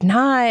divided,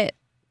 not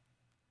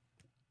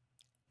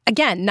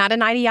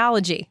an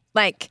ideology.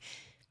 Like,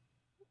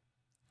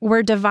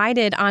 we're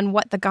divided on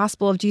what the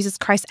gospel of Jesus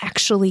Christ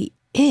actually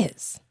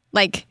is.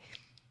 Like,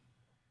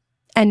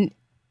 and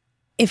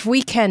if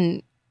we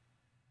can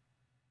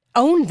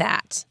own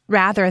that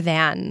rather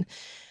than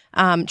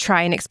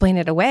try and explain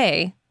it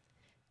away,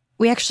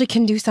 we actually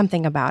can do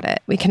something about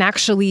it. We can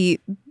actually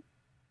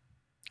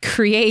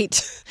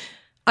create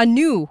a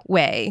new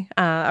way.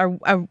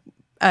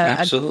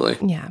 Absolutely.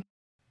 Yeah.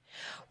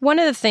 One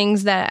of the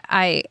things that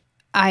I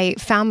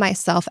found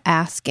myself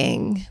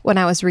asking when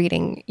I was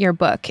reading your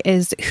book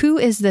is, who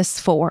is this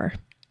for?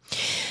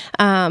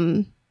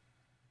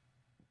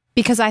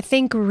 Because I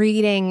think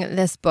reading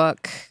this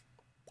book,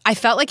 I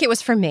felt like it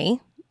was for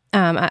me.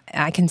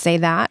 I can say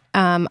that.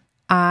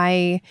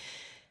 I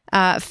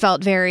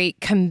felt very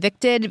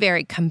convicted,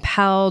 very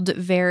compelled,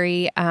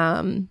 very,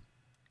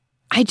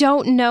 I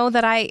don't know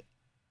that I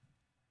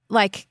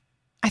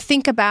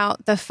think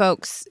about the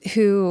folks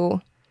who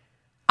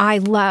I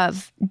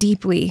love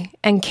deeply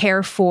and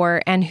care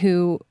for and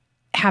who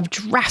have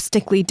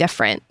drastically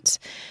different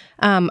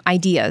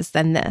ideas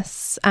than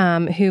this,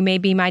 who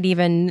maybe might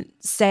even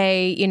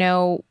say,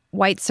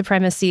 white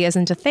supremacy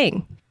isn't a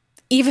thing.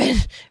 Even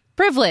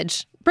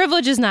privilege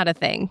is not a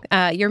thing.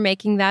 You're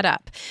making that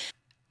up.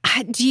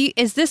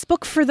 Is this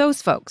book for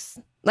those folks?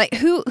 Like,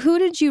 who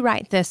did you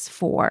write this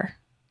for?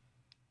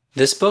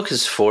 This book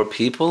is for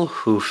people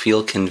who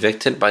feel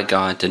convicted by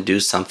God to do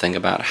something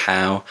about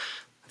how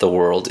the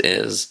world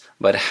is,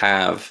 but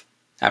have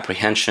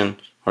apprehension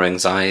or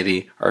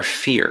anxiety or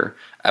fear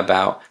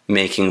about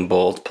making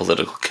bold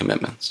political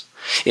commitments.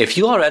 If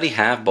you already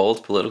have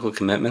bold political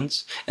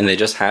commitments and they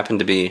just happen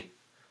to be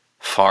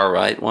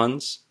far-right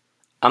ones,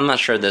 I'm not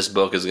sure this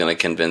book is going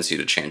to convince you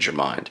to change your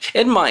mind.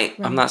 It might.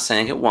 Right. I'm not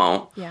saying it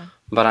won't. Yeah.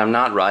 But I'm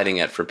not writing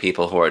it for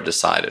people who are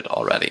decided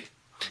already.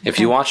 Okay. If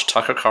you watch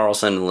Tucker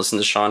Carlson and listen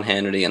to Sean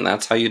Hannity and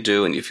that's how you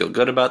do and you feel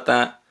good about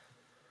that,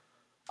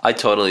 I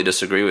totally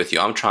disagree with you.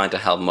 I'm trying to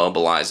help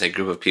mobilize a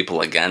group of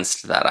people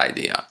against that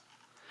idea.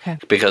 Okay.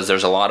 Because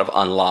there's a lot of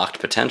unlocked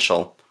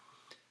potential.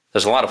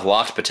 There's a lot of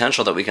locked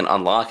potential that we can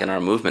unlock in our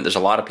movement. There's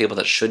a lot of people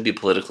that should be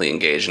politically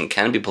engaged and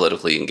can be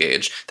politically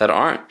engaged that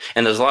aren't.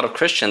 And there's a lot of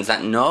Christians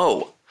that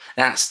know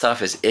that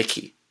stuff is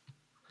icky.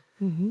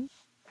 Mm-hmm.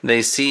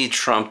 They see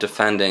Trump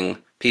defending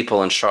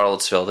people in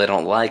Charlottesville. They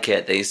don't like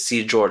it. They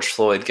see George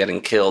Floyd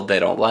getting killed. They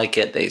don't like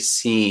it. They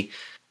see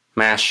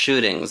mass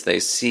shootings. They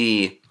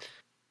see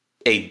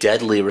a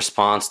deadly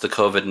response to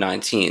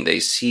COVID-19. They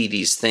see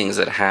these things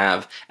that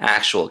have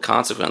actual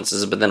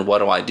consequences. But then what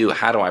do I do?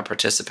 How do I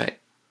participate?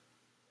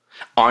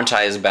 Aren't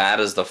I as bad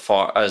as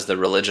the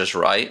religious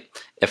right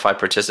if I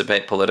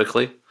participate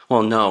politically?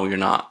 Well, no, you're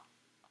not.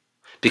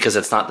 Because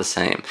it's not the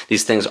same.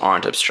 These things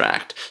aren't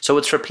abstract. So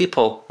it's for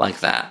people like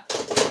that.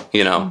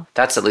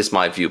 That's at least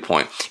my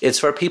viewpoint. It's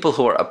for people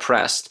who are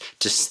oppressed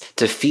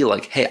to feel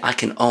like, hey, I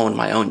can own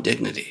my own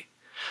dignity.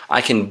 I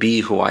can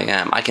be who I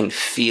am. I can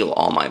feel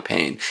all my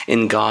pain.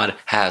 And God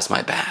has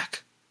my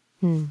back.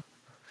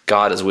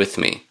 God is with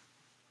me.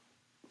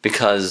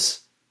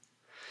 Because,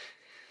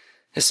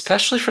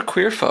 especially for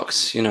queer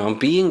folks,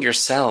 being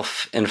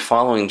yourself and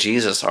following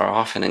Jesus are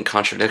often in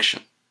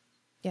contradiction.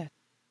 Yeah.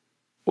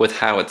 With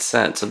how it's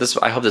said. So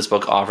I hope this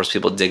book offers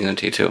people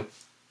dignity too.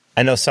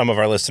 I know some of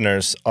our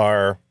listeners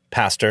are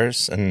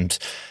pastors, and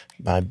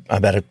I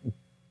bet a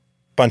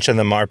bunch of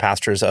them are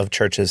pastors of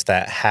churches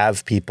that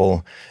have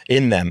people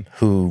in them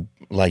who,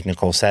 like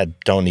Nicole said,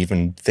 don't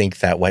even think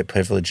that white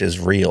privilege is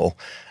real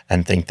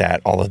and think that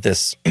all of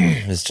this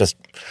is just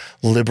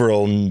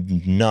liberal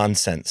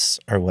nonsense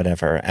or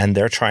whatever. And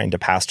they're trying to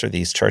pastor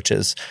these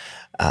churches.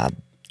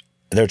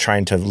 They're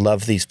trying to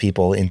love these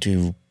people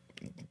into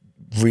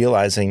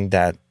realizing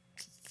that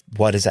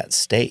what is at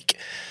stake.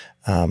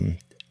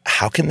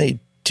 How can they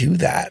do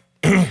that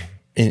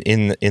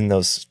in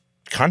those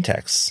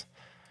contexts?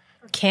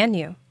 Or can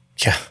you?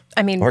 Yeah.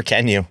 Or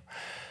can you?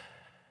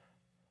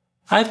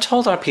 I've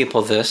told our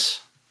people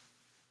this.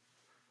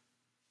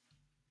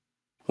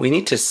 We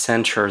need to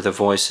center the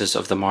voices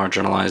of the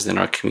marginalized in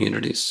our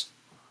communities.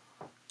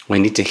 We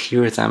need to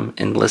hear them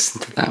and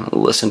listen to them,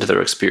 listen to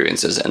their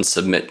experiences and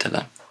submit to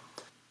them.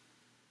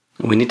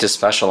 We need to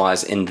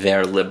specialize in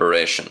their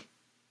liberation.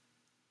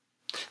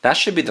 That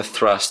should be the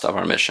thrust of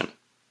our mission.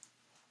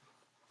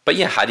 But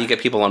yeah, how do you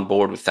get people on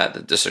board with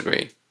that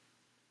disagree?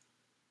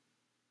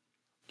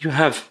 You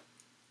have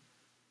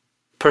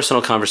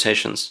personal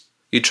conversations.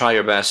 You try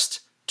your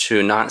best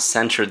to not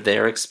center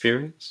their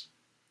experience,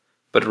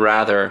 but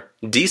rather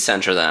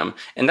decenter them.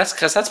 And that's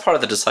because that's part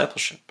of the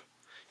discipleship.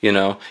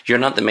 You're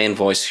not the main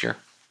voice here.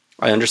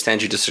 I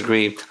understand you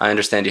disagree. I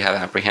understand you have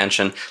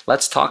apprehension.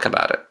 Let's talk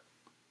about it.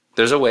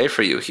 There's a way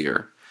for you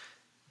here.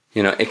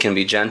 It can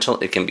be gentle.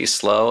 It can be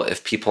slow.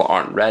 If people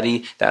aren't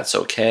ready, that's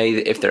okay.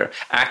 If they're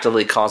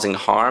actively causing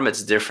harm,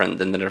 it's different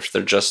than if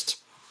they're just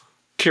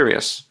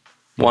curious,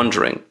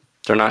 wondering.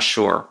 They're not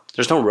sure.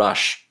 There's no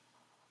rush.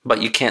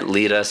 But you can't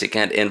lead us. You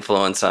can't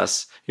influence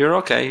us. You're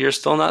okay. You're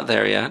still not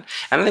there yet.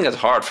 And I think it's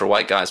hard for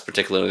white guys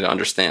particularly to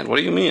understand. What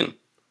do you mean?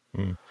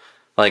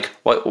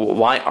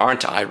 Why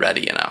aren't I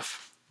ready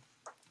enough?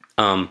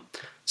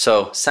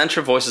 So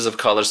center voices of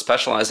color,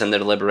 specialize in their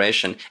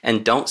deliberation,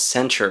 and don't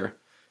center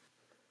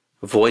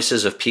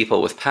voices of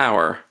people with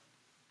power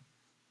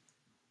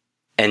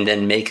and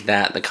then make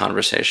that the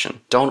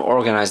conversation. Don't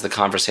organize the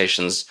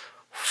conversations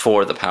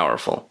for the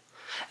powerful.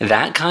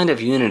 That kind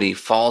of unity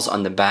falls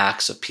on the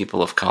backs of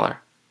people of color.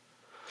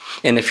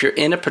 And if you're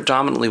in a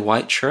predominantly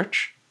white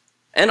church,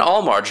 and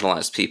all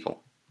marginalized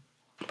people,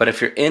 but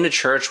if you're in a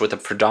church with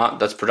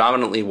that's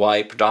predominantly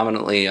white,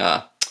 predominantly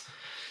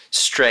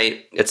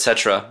straight,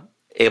 etc.,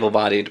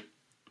 able-bodied,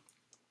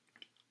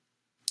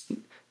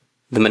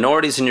 the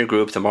minorities in your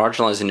group, the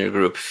marginalized in your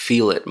group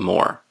feel it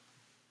more.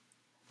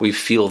 We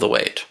feel the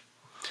weight.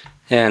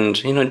 And,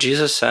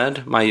 Jesus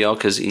said, my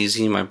yoke is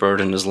easy, my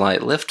burden is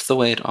light. Lift the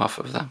weight off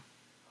of them.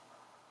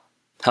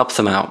 Help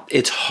them out.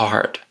 It's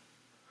hard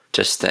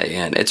to stay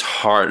in. It's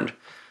hard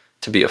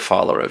to be a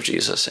follower of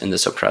Jesus in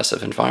this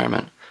oppressive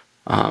environment.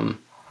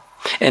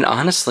 And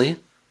honestly,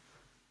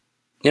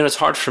 it's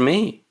hard for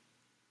me.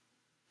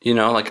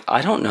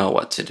 I don't know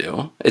what to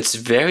do. It's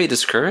very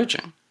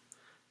discouraging.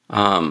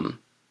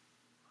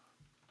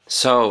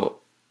 So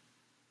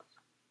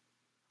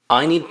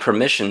I need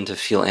permission to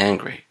feel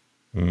angry.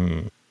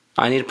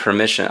 I need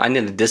permission. I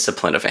need the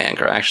discipline of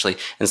anger. Actually,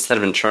 instead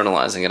of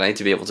internalizing it, I need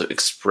to be able to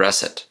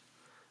express it.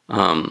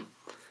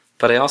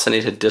 But I also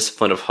need a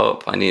discipline of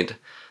hope. I need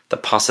the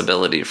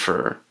possibility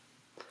for,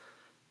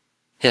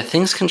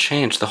 things can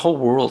change. The whole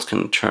world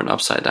can turn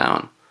upside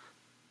down.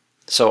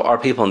 So our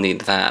people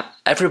need that.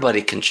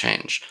 Everybody can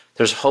change.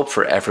 There's hope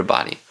for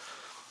everybody.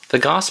 The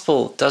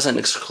gospel doesn't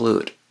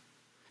exclude.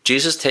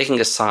 Jesus taking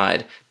a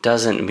side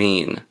doesn't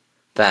mean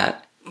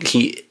that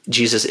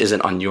Jesus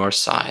isn't on your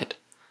side.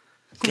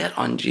 Get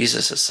on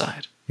Jesus'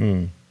 side.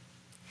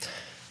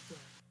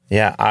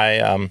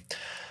 Yeah,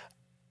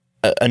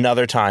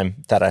 another time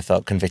that I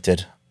felt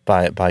convicted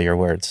by your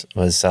words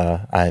was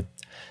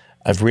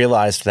I've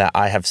realized that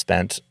I have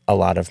spent a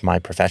lot of my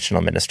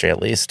professional ministry,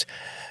 at least,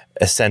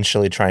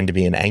 essentially trying to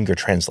be an anger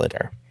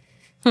translator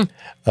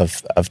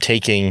of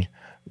taking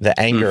the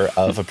anger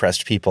of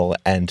oppressed people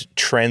and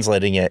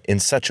translating it in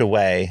such a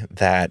way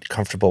that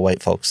comfortable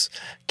white folks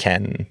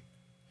can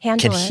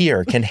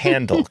hear, can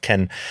handle,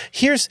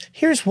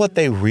 here's what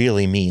they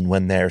really mean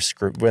when they're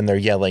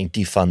yelling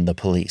defund the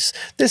police.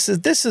 This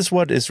is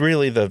what is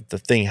really the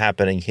thing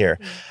happening here.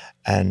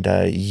 And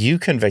you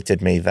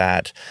convicted me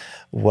that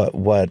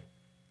what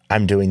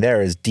I'm doing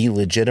there is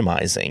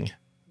delegitimizing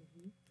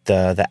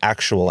the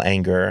actual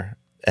anger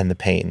and the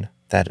pain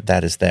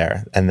that is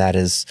there, and that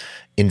is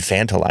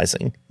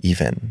infantilizing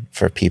even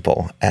for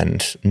people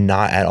and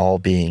not at all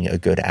being a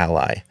good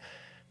ally.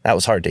 That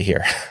was hard to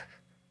hear.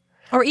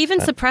 Or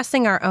even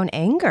suppressing our own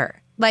anger.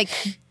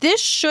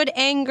 This should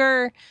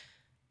anger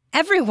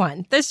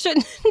everyone. This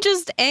shouldn't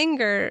just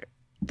anger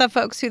the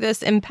folks who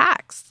this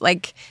impacts.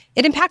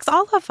 It impacts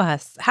all of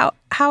us.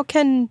 How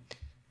can,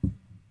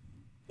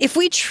 if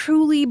we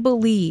truly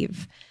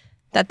believe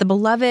that the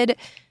beloved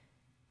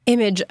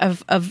image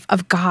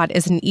of God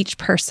is in each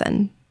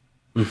person,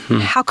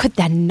 how could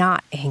that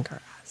not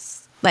anger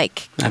us?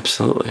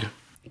 Absolutely.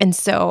 And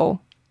so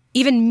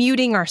even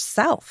muting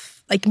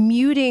ourselves,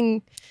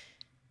 muting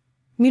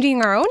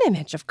our own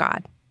image of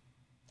God.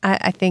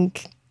 I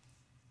think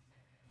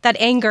that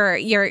anger,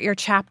 your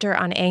chapter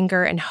on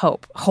anger and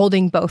hope,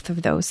 holding both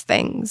of those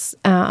things,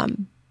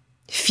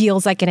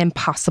 feels like an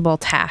impossible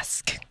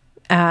task,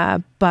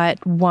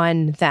 but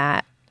one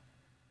that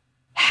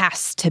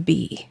has to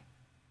be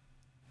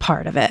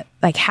part of it,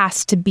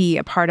 has to be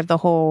a part of the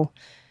whole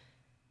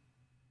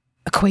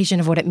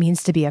equation of what it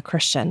means to be a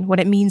Christian, what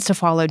it means to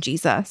follow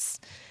Jesus.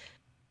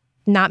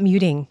 Not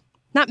muting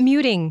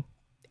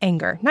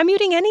anger, not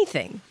muting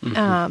anything,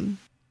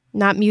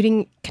 not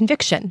muting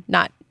conviction,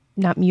 not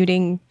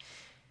muting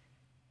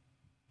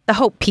the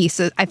hope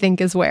piece, I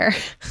think, is where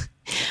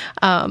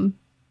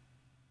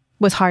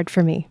was hard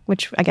for me,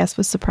 which I guess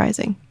was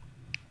surprising.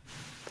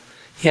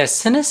 Yeah,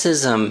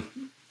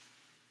 cynicism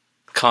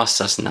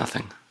costs us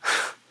nothing.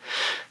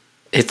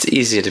 It's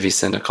easy to be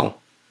cynical.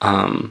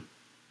 And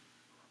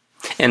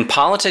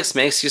politics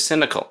makes you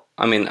cynical.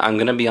 I mean, I'm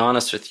going to be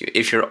honest with you.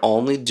 If you're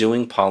only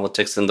doing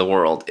politics in the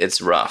world,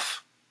 it's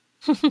rough.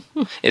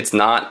 It's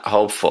not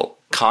hopeful.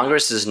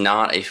 Congress is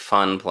not a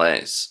fun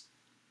place.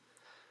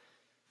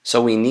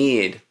 So we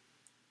need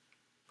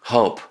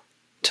hope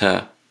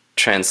to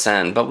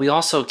transcend, but we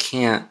also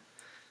can't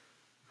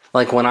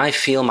Like when I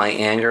feel my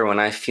anger, when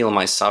I feel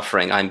my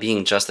suffering, I'm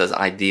being just as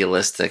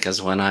idealistic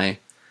as when I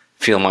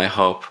feel my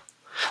hope.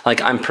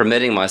 Like I'm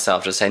permitting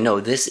myself to say, no,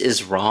 this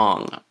is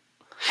wrong.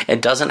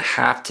 It doesn't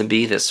have to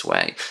be this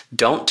way.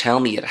 Don't tell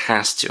me it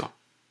has to.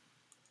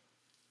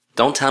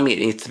 Don't tell me it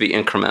needs to be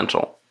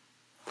incremental.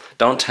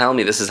 Don't tell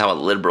me this is how a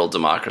liberal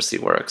democracy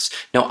works.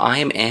 No, I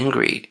am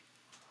angry.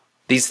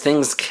 These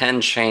things can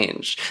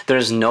change.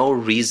 There's no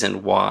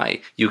reason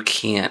why you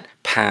can't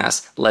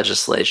pass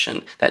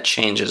legislation that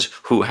changes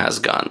who has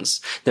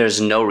guns.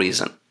 There's no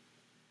reason.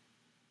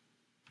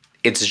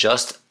 It's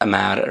just a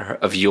matter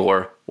of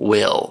your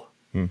will.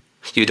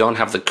 You don't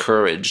have the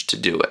courage to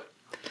do it.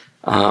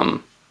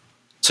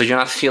 So you're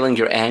not feeling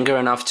your anger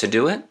enough to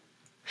do it,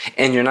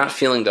 and you're not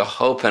feeling the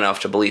hope enough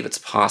to believe it's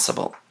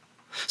possible.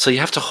 So you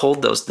have to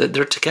hold those.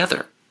 They're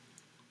together.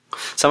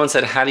 Someone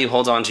said, how do you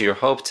hold on to your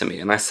hope to me?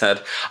 And I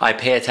said, I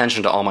pay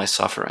attention to all my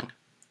suffering.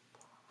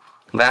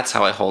 That's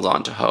how I hold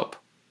on to hope.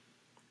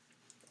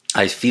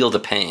 I feel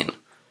the pain,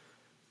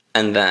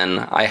 and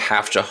then I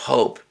have to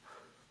hope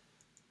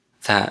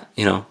that,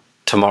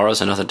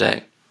 tomorrow's another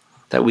day,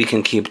 that we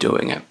can keep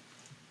doing it.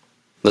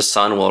 The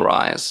sun will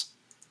rise.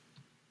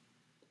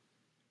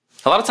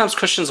 A lot of times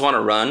Christians want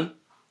to run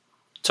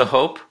to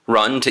hope,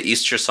 run to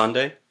Easter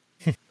Sunday.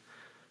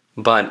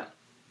 But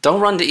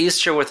don't run to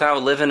Easter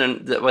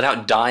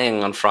without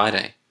dying on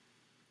Friday.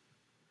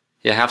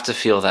 You have to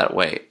feel that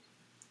weight.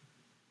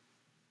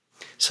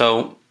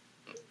 So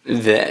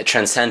the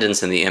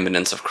transcendence and the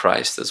immanence of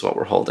Christ is what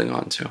we're holding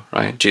on to,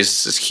 right?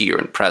 Jesus is here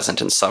and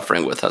present and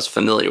suffering with us,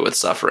 familiar with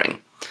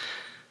suffering.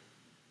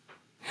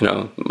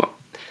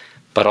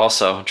 But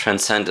also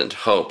transcendent,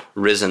 hope,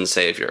 risen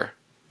Savior,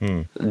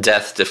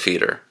 death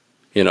defeater,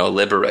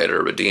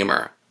 liberator,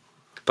 redeemer,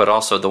 but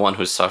also the one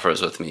who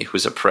suffers with me,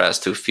 who's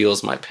oppressed, who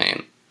feels my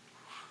pain.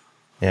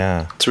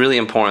 Yeah. It's really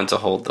important to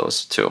hold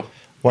those two.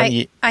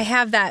 I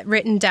have that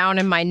written down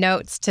in my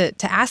notes to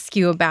ask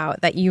you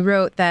about, that you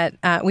wrote that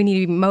we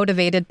need to be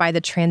motivated by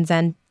the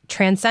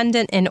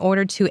transcendent in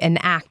order to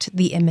enact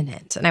the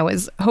immanent. And I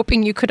was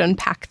hoping you could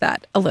unpack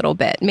that a little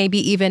bit, maybe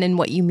even in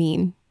what you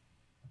mean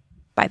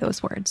by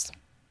those words.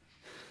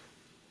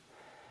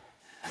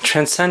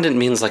 Transcendent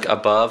means like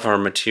above our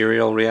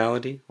material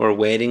reality. We're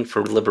waiting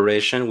for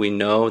liberation. We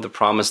know the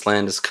promised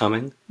land is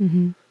coming.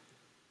 Mm-hmm.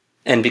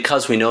 And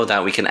because we know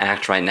that, we can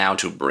act right now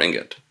to bring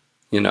it.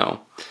 The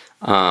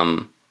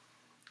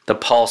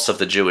pulse of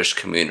the Jewish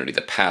community,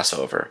 the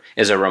Passover,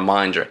 is a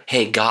reminder,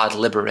 hey, God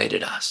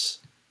liberated us.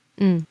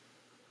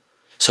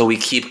 So we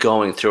keep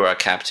going through our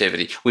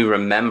captivity. We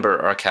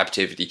remember our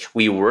captivity.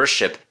 We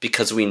worship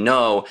because we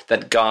know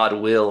that God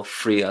will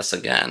free us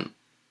again.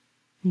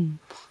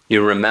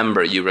 You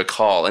remember, you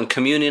recall. And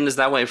communion is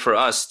that way for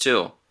us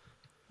too.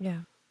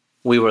 Yeah.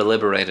 We were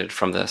liberated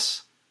from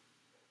this.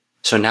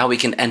 So now we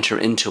can enter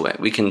into it.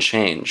 We can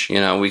change,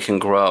 we can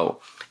grow.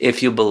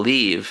 If you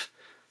believe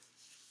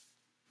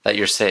that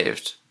you're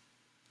saved,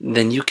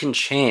 then you can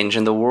change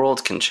and the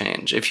world can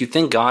change. If you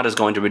think God is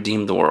going to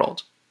redeem the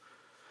world,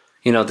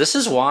 this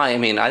is why,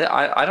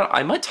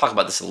 I might talk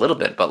about this a little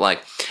bit, but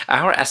like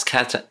our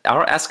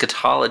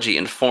eschatology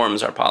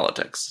informs our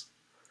politics.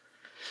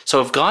 So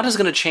if God is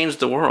going to change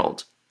the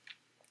world,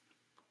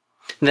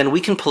 then we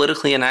can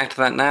politically enact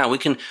that now. We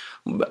can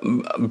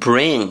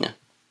bring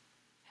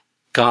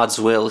God's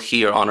will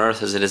here on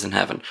earth as it is in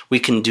heaven. We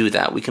can do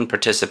that. We can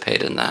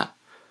participate in that.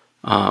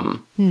 Our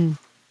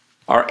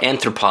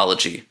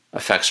anthropology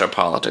affects our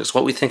politics.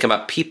 What we think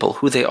about people,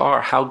 who they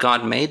are, how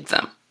God made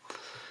them.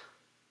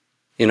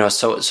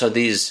 So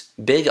these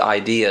big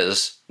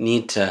ideas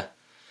need to,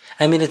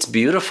 it's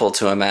beautiful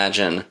to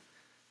imagine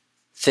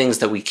things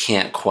that we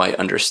can't quite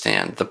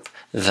understand.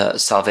 The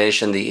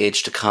salvation, the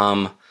age to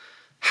come,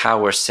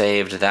 how we're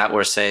saved, that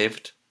we're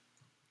saved.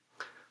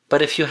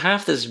 But if you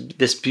have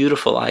this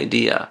beautiful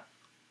idea,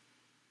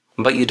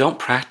 but you don't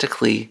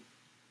practically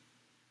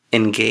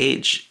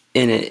engage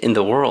in it in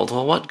the world,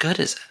 well, what good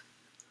is it?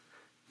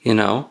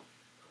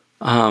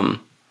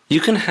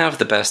 You can have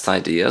the best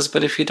ideas,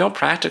 but if you don't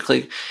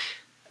practically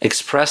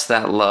express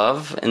that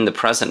love in the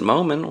present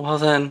moment, well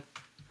then,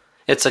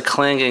 it's a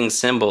clanging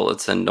cymbal,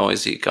 it's a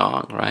noisy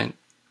gong, right?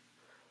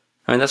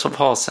 That's what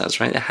Paul says,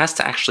 right? It has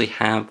to actually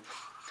have,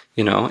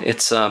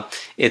 it's a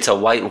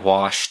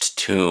whitewashed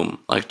tomb,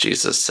 like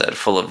Jesus said,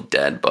 full of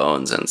dead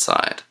bones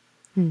inside.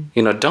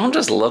 Don't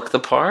just look the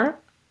part.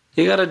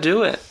 You got to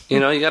do it. You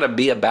got to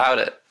be about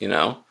it,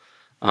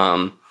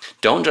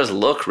 Don't just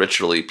look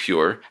ritually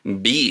pure,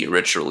 be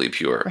ritually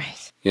pure,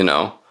 right.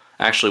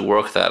 Actually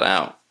work that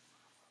out.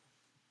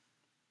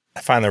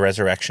 I find the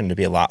resurrection to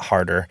be a lot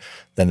harder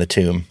than the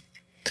tomb.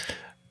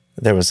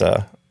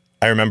 I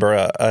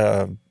remember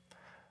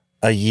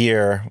a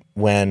year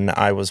when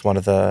I was one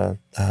of the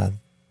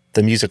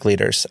music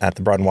leaders at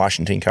the Broad and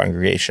Washington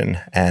congregation,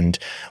 and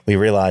we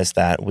realized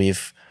that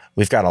we've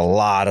got a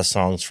lot of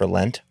songs for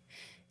Lent,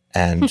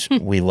 and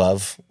we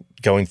love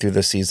going through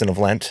the season of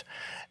Lent.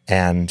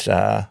 And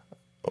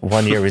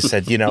one year we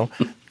said,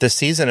 the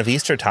season of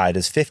Eastertide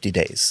is 50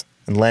 days.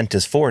 And Lent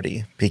is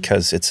 40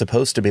 because it's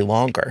supposed to be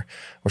longer.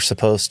 We're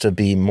supposed to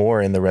be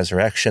more in the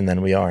resurrection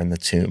than we are in the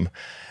tomb.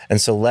 And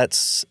so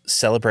let's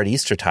celebrate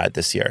Eastertide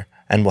this year.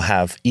 And we'll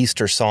have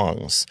Easter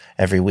songs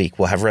every week.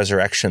 We'll have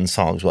resurrection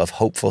songs. We'll have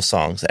hopeful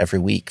songs every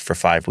week for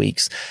 5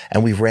 weeks.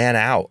 And we ran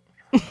out.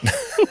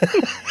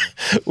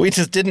 We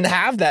just didn't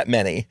have that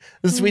many.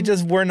 We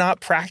just were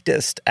not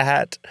practiced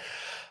at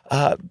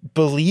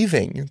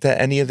believing that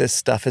any of this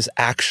stuff is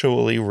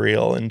actually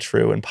real and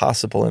true and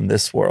possible in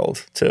this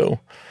world too.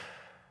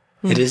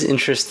 It is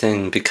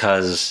interesting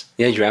because,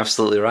 yeah, you're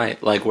absolutely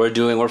right. Like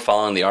we're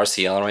following the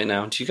RCL right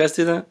now. Do you guys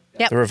do that?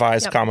 Yep. The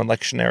Revised Common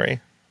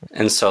Lectionary.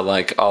 And so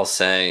like I'll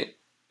say,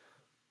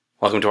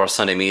 welcome to our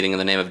Sunday meeting in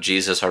the name of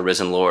Jesus, our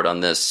risen Lord, on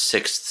this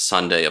 6th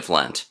Sunday of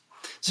Lent.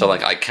 So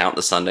like I count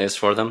the Sundays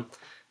for them.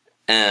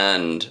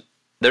 And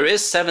there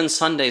is 7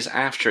 Sundays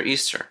after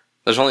Easter.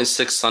 There's only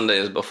 6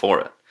 Sundays before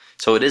it.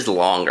 So it is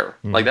longer.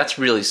 Like that's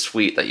really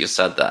sweet that you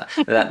said that.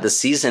 That the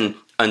season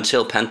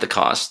until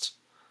Pentecost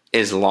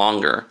is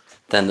longer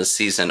than the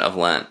season of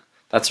Lent.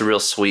 That's a real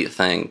sweet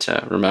thing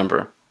to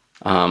remember.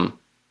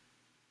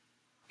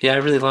 Yeah, I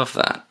really love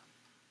that.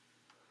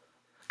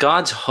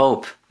 God's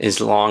hope is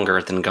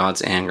longer than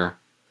God's anger.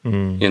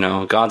 You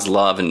know, God's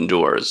love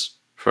endures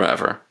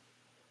forever.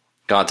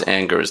 God's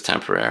anger is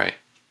temporary.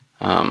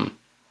 And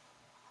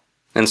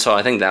so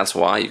I think that's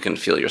why you can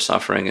feel your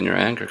suffering and your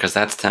anger, because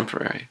that's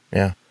temporary.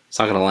 Yeah. It's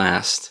not going to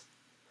last.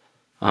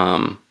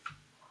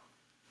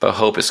 But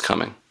hope is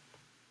coming.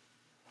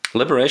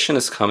 Liberation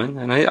is coming,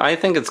 and I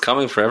think it's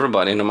coming for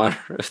everybody, no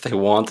matter if they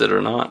want it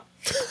or not.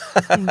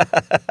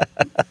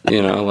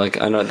 You know,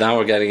 like I know now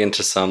we're getting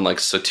into some like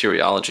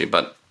soteriology,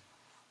 but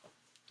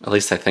at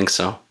least I think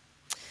so.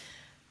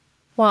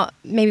 Well,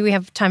 maybe we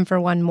have time for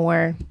one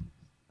more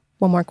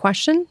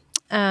question.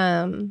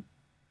 I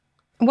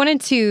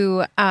wanted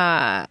to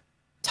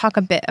talk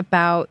a bit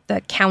about the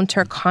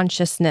counter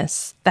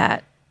consciousness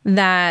that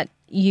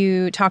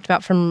you talked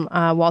about from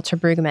Walter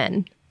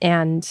Brueggemann,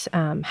 and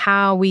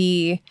how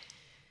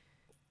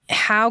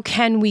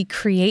can we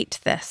create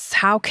this?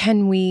 How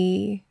can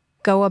we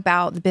go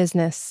about the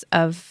business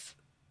of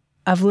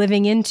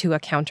living into a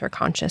counter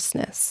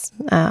consciousness?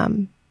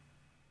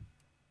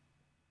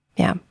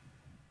 Yeah.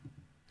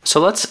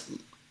 So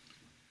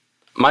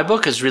my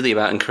book is really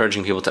about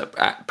encouraging people to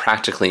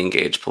practically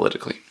engage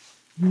politically.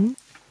 Mm-hmm.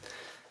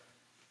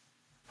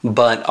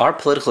 But our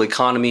political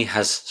economy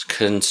has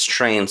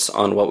constraints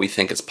on what we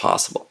think is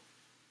possible.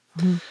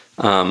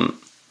 Mm-hmm.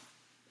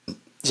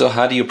 So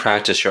how do you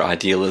practice your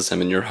idealism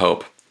and your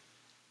hope?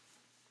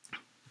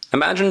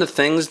 Imagine the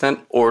things that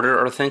order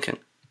our thinking.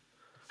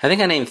 I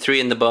think I named 3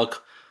 in the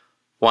book: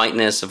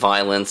 whiteness,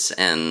 violence,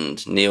 and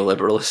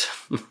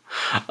neoliberalism.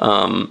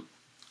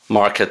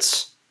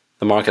 Markets,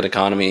 the market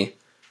economy,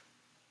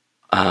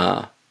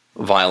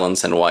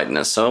 violence, and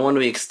whiteness. So when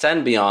we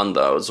extend beyond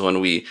those,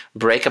 when we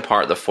break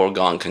apart the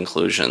foregone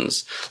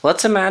conclusions,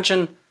 let's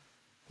imagine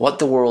what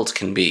the world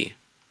can be.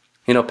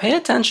 You know, pay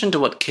attention to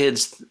what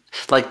kids,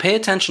 like pay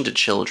attention to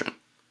children.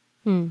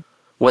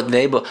 What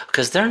they,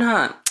 because they're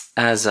not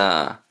as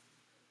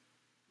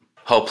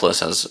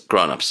hopeless as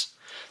grown-ups.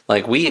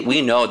 Like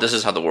we know this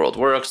is how the world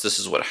works, this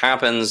is what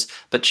happens,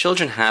 but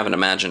children have an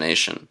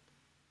imagination.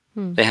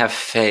 They have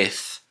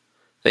faith.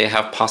 They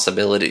have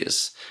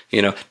possibilities.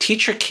 You know,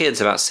 teach your kids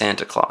about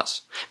Santa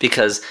Claus,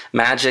 because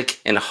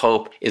magic and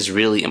hope is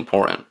really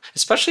important.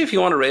 Especially if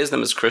you want to raise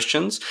them as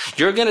Christians,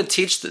 you're going to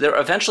teach, they're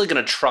eventually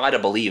going to try to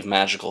believe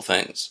magical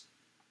things.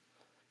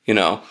 You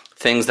know,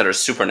 things that are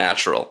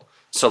supernatural.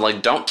 So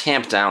like, don't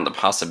tamp down the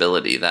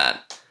possibility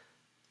that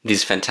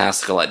these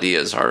fantastical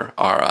ideas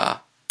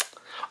are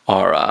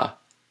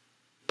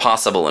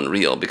possible and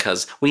real,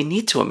 because we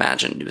need to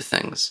imagine new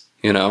things.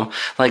 You know,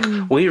 like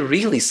we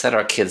really set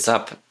our kids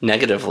up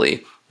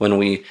negatively when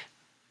we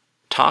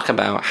talk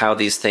about how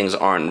these things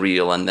aren't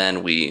real, and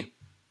then we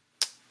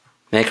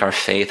make our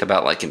faith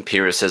about like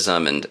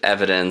empiricism and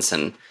evidence,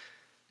 and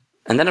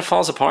then it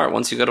falls apart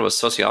once you go to a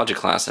sociology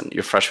class in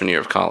your freshman year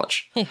of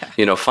college. Yeah.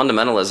 You know,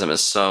 fundamentalism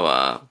is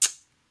so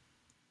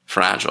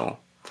fragile.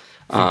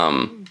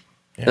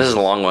 This is a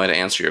long way to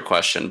answer your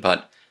question,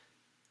 but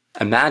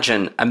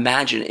imagine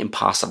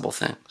impossible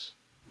things.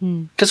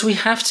 Because we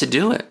have to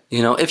do it.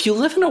 You know, if you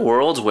live in a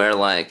world where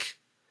like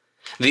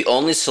the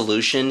only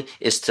solution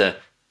is to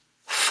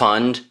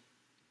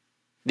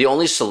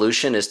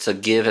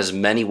give as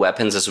many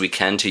weapons as we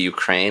can to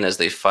Ukraine as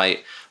they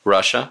fight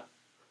Russia,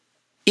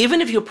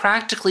 even if you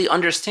practically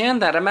understand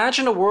that,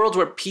 imagine a world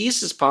where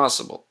peace is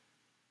possible.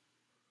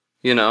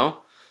 You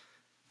know,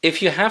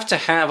 if you have to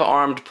have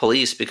armed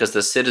police because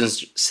the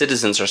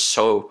citizens are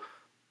so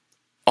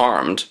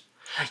armed,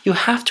 you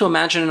have to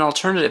imagine an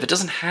alternative. It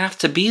doesn't have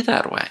to be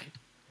that way,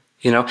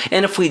 you know?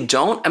 And if we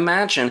don't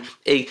imagine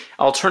a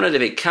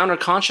alternative, a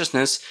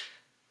counter-consciousness,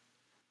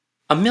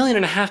 1.5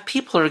 million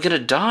people are going to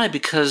die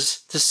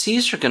because the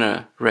seas are going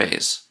to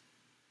raise.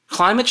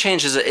 Climate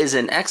change is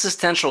an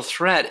existential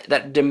threat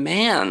that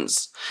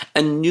demands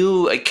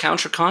a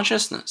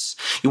counter-consciousness.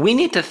 We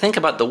need to think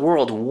about the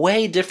world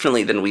way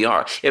differently than we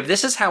are. If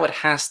this is how it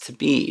has to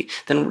be,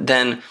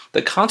 then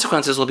the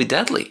consequences will be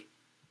deadly.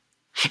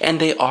 And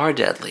they are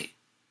deadly.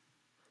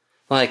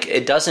 Like,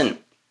 it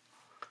doesn't,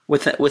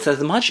 with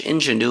as much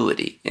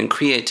ingenuity and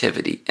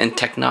creativity and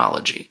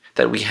technology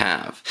that we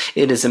have,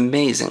 it is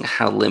amazing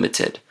how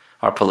limited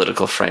our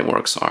political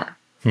frameworks are.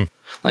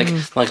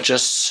 Like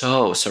just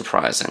so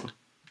surprising.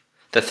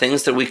 The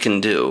things that we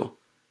can do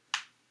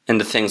and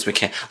the things we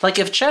can't. Like,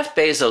 if Jeff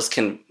Bezos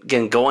can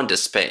go into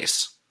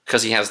space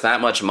because he has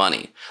that much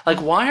money,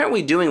 like, why aren't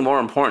we doing more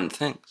important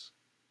things?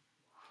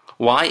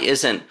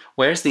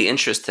 Where's the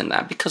interest in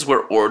that? Because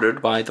we're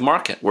ordered by the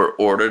market. We're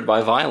ordered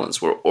by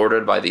violence. We're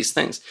ordered by these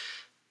things.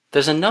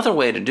 There's another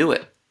way to do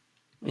it.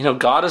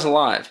 God is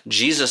alive.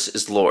 Jesus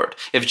is Lord.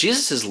 If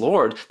Jesus is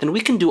Lord, then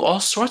we can do all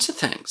sorts of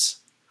things.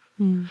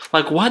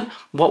 Like,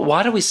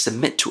 why do we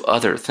submit to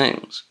other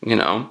things?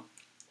 I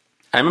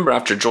remember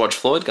after George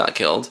Floyd got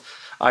killed,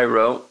 I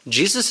wrote,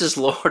 Jesus is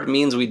Lord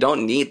means we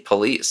don't need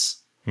police.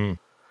 I'm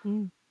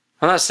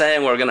not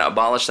saying we're going to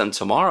abolish them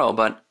tomorrow,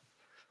 but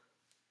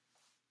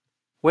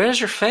where's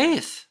your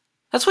faith?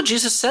 That's what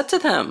Jesus said to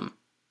them.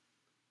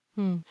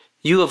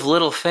 You have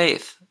little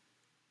faith.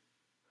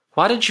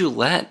 Why did you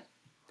let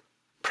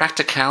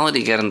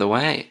practicality get in the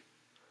way?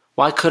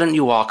 Why couldn't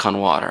you walk on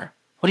water?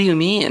 What do you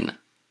mean?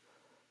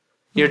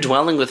 You're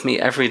dwelling with me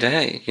every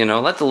day.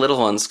 Let the little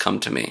ones come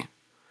to me.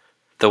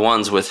 The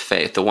ones with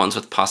faith, the ones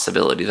with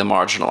possibility, the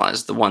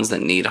marginalized, the ones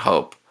that need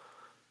hope.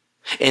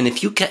 And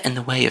if you get in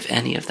the way of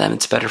any of them,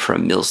 it's better for a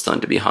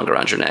millstone to be hung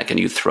around your neck and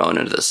you thrown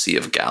into the Sea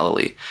of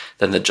Galilee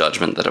than the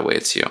judgment that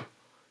awaits you.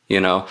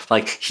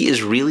 Like, he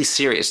is really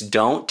serious.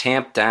 Don't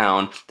tamp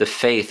down the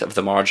faith of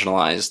the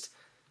marginalized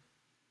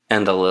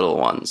and the little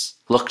ones.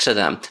 Look to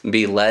them.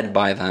 Be led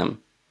by them.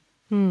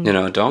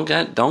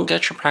 Don't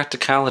get your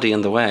practicality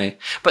in the way,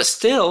 but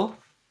still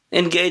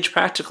engage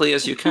practically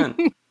as you can.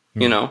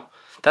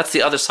 That's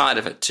the other side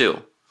of it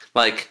too.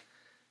 Like,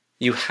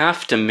 you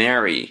have to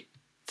marry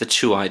the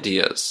two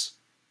ideas.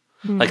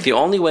 Like, the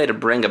only way to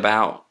bring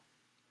about,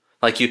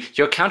 like,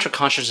 your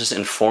counter-consciousness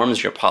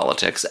informs your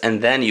politics,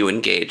 and then you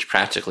engage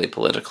practically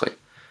politically.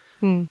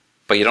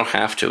 But you don't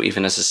have to,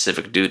 even as a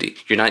civic duty.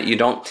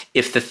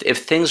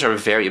 If things are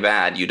very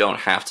bad, you don't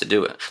have to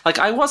do it. Like,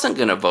 I wasn't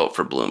going to vote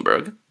for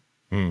Bloomberg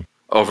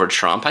over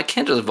Trump. I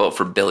can't just vote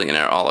for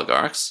billionaire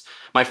oligarchs.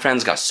 My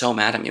friends got so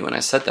mad at me when I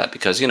said that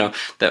because,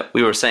 that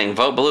we were saying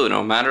vote blue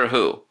no matter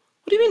who.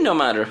 What do you mean no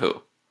matter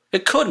who?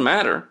 It could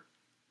matter.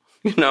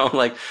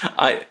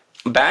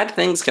 Bad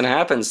things can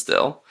happen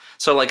still.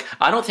 So, like,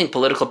 I don't think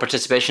political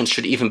participation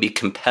should even be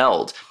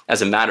compelled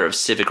as a matter of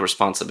civic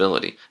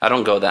responsibility. I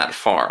don't go that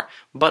far.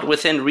 But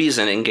within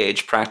reason,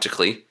 engage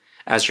practically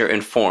as you're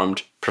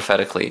informed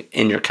prophetically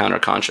in your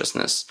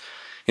counter-consciousness.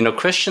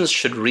 Christians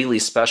should really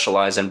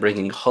specialize in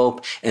bringing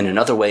hope and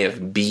another way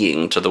of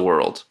being to the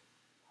world.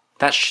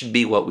 That should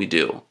be what we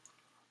do.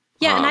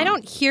 Yeah, and I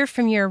don't hear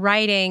from your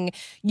writing,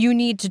 you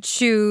need to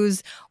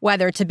choose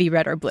whether to be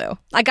red or blue.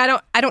 Like, I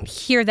don't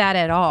hear that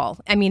at all.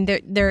 I mean,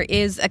 there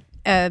is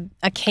a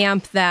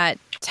camp that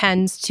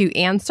tends to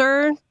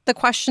answer the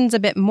questions a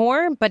bit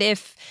more, but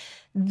if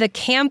the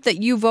camp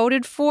that you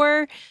voted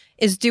for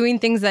is doing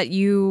things that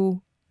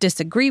you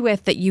disagree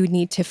with, that you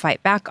need to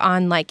fight back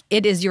on, like,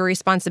 it is your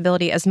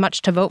responsibility as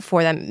much to vote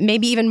for them,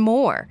 maybe even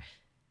more,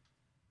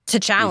 to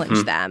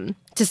challenge them,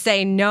 to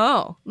say,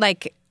 no,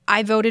 like,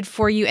 I voted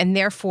for you and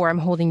therefore I'm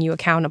holding you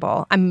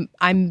accountable.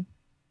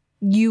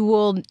 You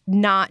will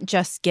not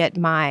just get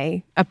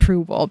my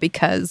approval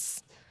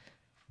because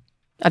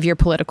of your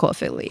political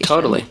affiliation.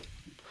 Totally.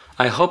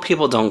 I hope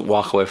people don't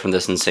walk away from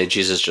this and say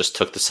Jesus just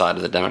took the side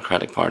of the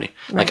Democratic Party.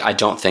 Right. Like, I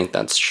don't think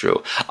that's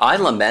true. I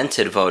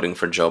lamented voting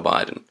for Joe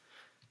Biden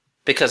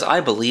because I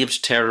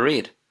believed Tara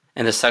Reid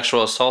and the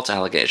sexual assault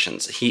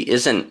allegations. He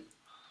isn't,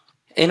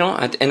 and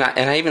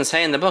I even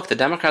say in the book, the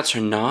Democrats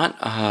are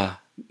not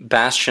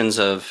bastions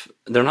of,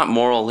 they're not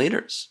moral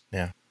leaders.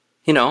 Yeah.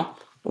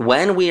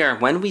 When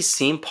we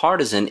seem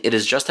partisan, it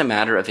is just a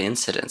matter of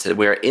incidents.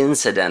 We're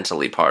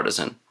incidentally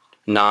partisan,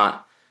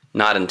 not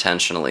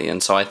intentionally.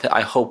 And so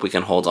I hope we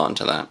can hold on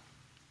to that.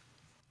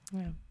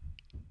 Yeah.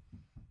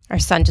 Our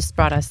son just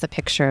brought us the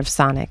picture of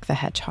Sonic the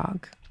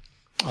Hedgehog.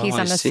 He's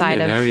on the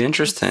side of very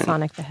interesting.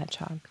 Sonic the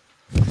Hedgehog.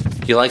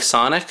 You like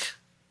Sonic?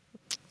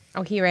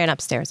 Oh, he ran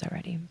upstairs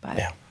already. But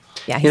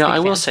yeah, I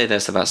will say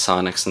this about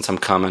Sonic since I'm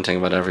commenting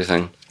about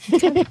everything.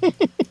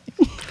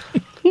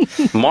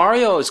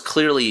 Mario is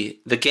clearly,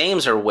 the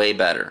games are way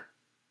better,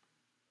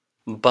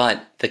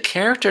 but the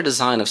character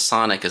design of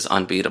Sonic is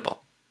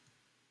unbeatable.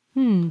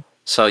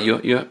 So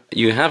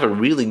you have a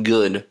really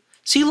good.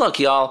 See, look,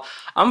 y'all,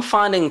 I'm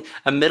finding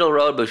a middle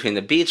road between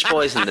the Beach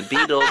Boys and the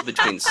Beatles,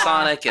 between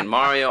Sonic and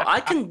Mario. I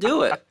can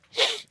do it.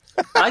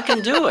 I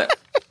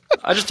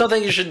just don't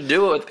think you should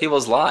do it with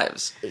people's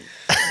lives.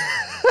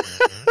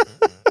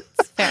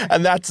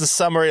 And that's the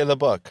summary of the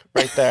book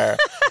right there.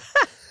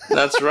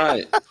 That's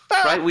right.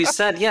 Right? We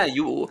said,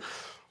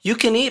 You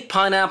can eat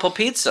pineapple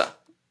pizza.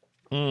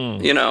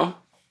 You know?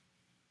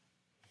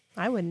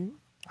 I wouldn't.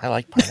 I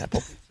like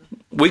pineapple.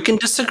 We can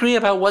disagree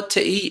about what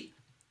to eat.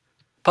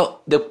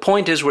 But the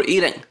point is we're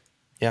eating.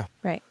 Yeah.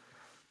 Right.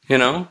 You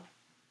know?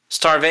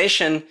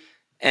 Starvation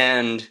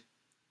and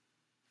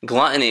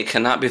gluttony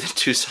cannot be the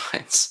two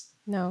sides.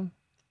 No.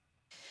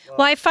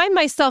 Well, I find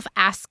myself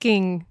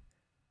asking,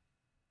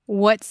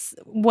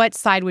 what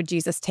side would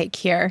Jesus take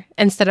here,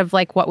 instead of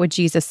like, what would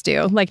Jesus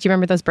do? Like, do you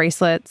remember those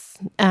bracelets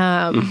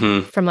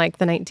from like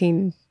the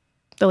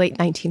late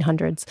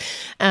 1900s?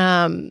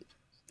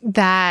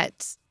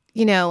 That,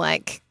 you know,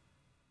 like,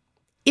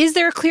 is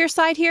there a clear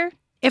side here?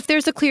 If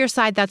there's a clear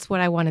side, that's what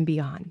I want to be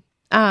on.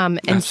 And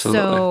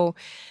Absolutely. so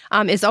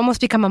it's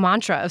almost become a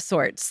mantra of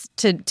sorts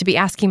to be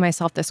asking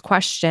myself this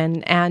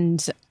question.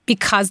 And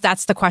because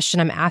that's the question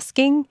I'm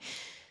asking,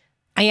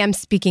 I am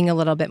speaking a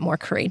little bit more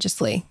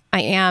courageously.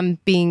 I am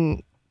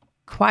being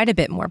quite a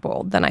bit more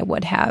bold than I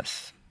would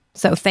have.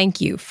 So thank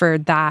you for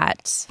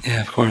that.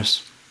 Yeah, of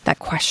course. That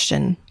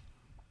question.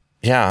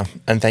 Yeah.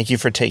 And thank you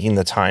for taking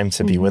the time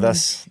to be with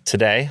us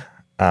today.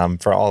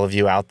 For all of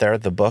you out there,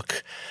 the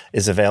book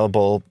is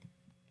available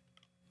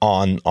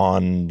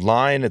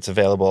online. It's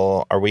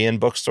available. Are we in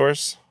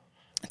bookstores?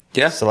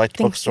 Yeah. Select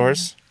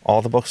bookstores?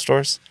 All the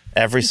bookstores?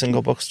 Every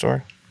single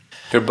bookstore?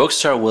 Your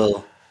bookstore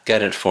will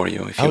get it for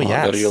you. If you want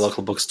to go to your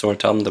local bookstore,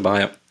 tell them to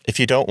buy it. If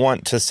you don't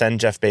want to send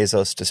Jeff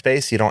Bezos to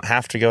space, you don't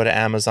have to go to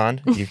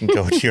Amazon. You can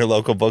go to your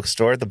local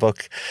bookstore. The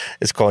book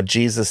is called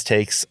Jesus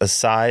Takes a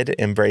Side,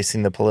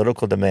 Embracing the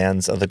Political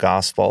Demands of the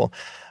Gospel.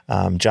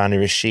 Jonny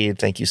Rashid,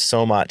 thank you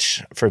so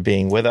much for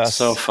being with us.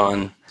 So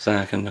fun,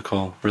 Zach and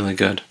Nicole. Really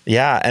good.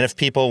 Yeah, and if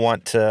people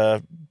want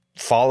to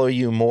follow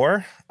you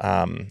more,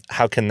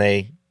 how can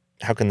they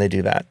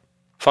do that?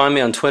 Find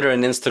me on Twitter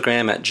and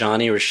Instagram at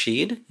Jonny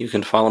Rashid. You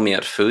can follow me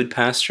at Food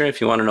Pastor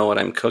if you want to know what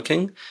I'm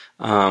cooking.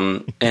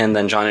 And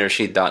then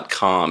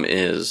JonnyRashid.com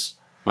is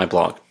my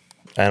blog.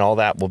 And all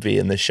that will be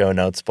in the show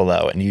notes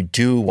below. And you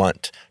do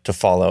want to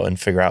follow and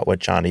figure out what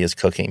Jonny is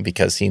cooking,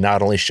 because he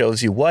not only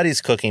shows you what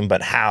he's cooking,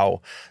 but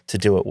how to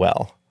do it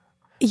well.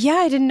 Yeah,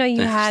 I didn't know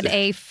you had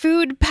a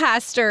Food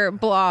Pastor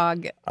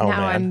blog. Oh, now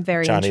man. I'm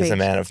very Johnny's intrigued. a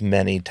man of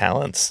many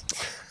talents.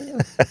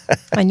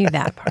 I knew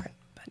that part.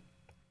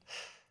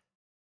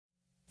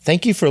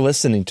 Thank you for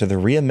listening to the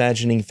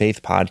Reimagining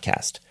Faith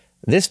podcast.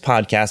 This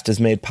podcast is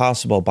made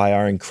possible by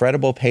our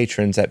incredible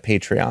patrons at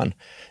Patreon.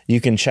 You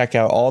can check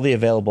out all the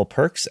available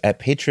perks at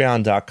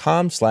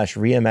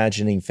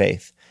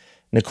patreon.com/reimaginingfaith.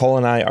 Nicole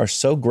and I are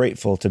so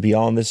grateful to be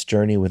on this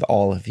journey with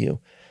all of you.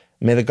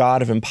 May the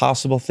God of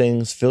impossible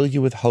things fill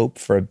you with hope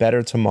for a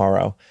better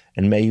tomorrow,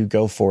 and may you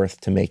go forth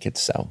to make it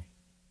so.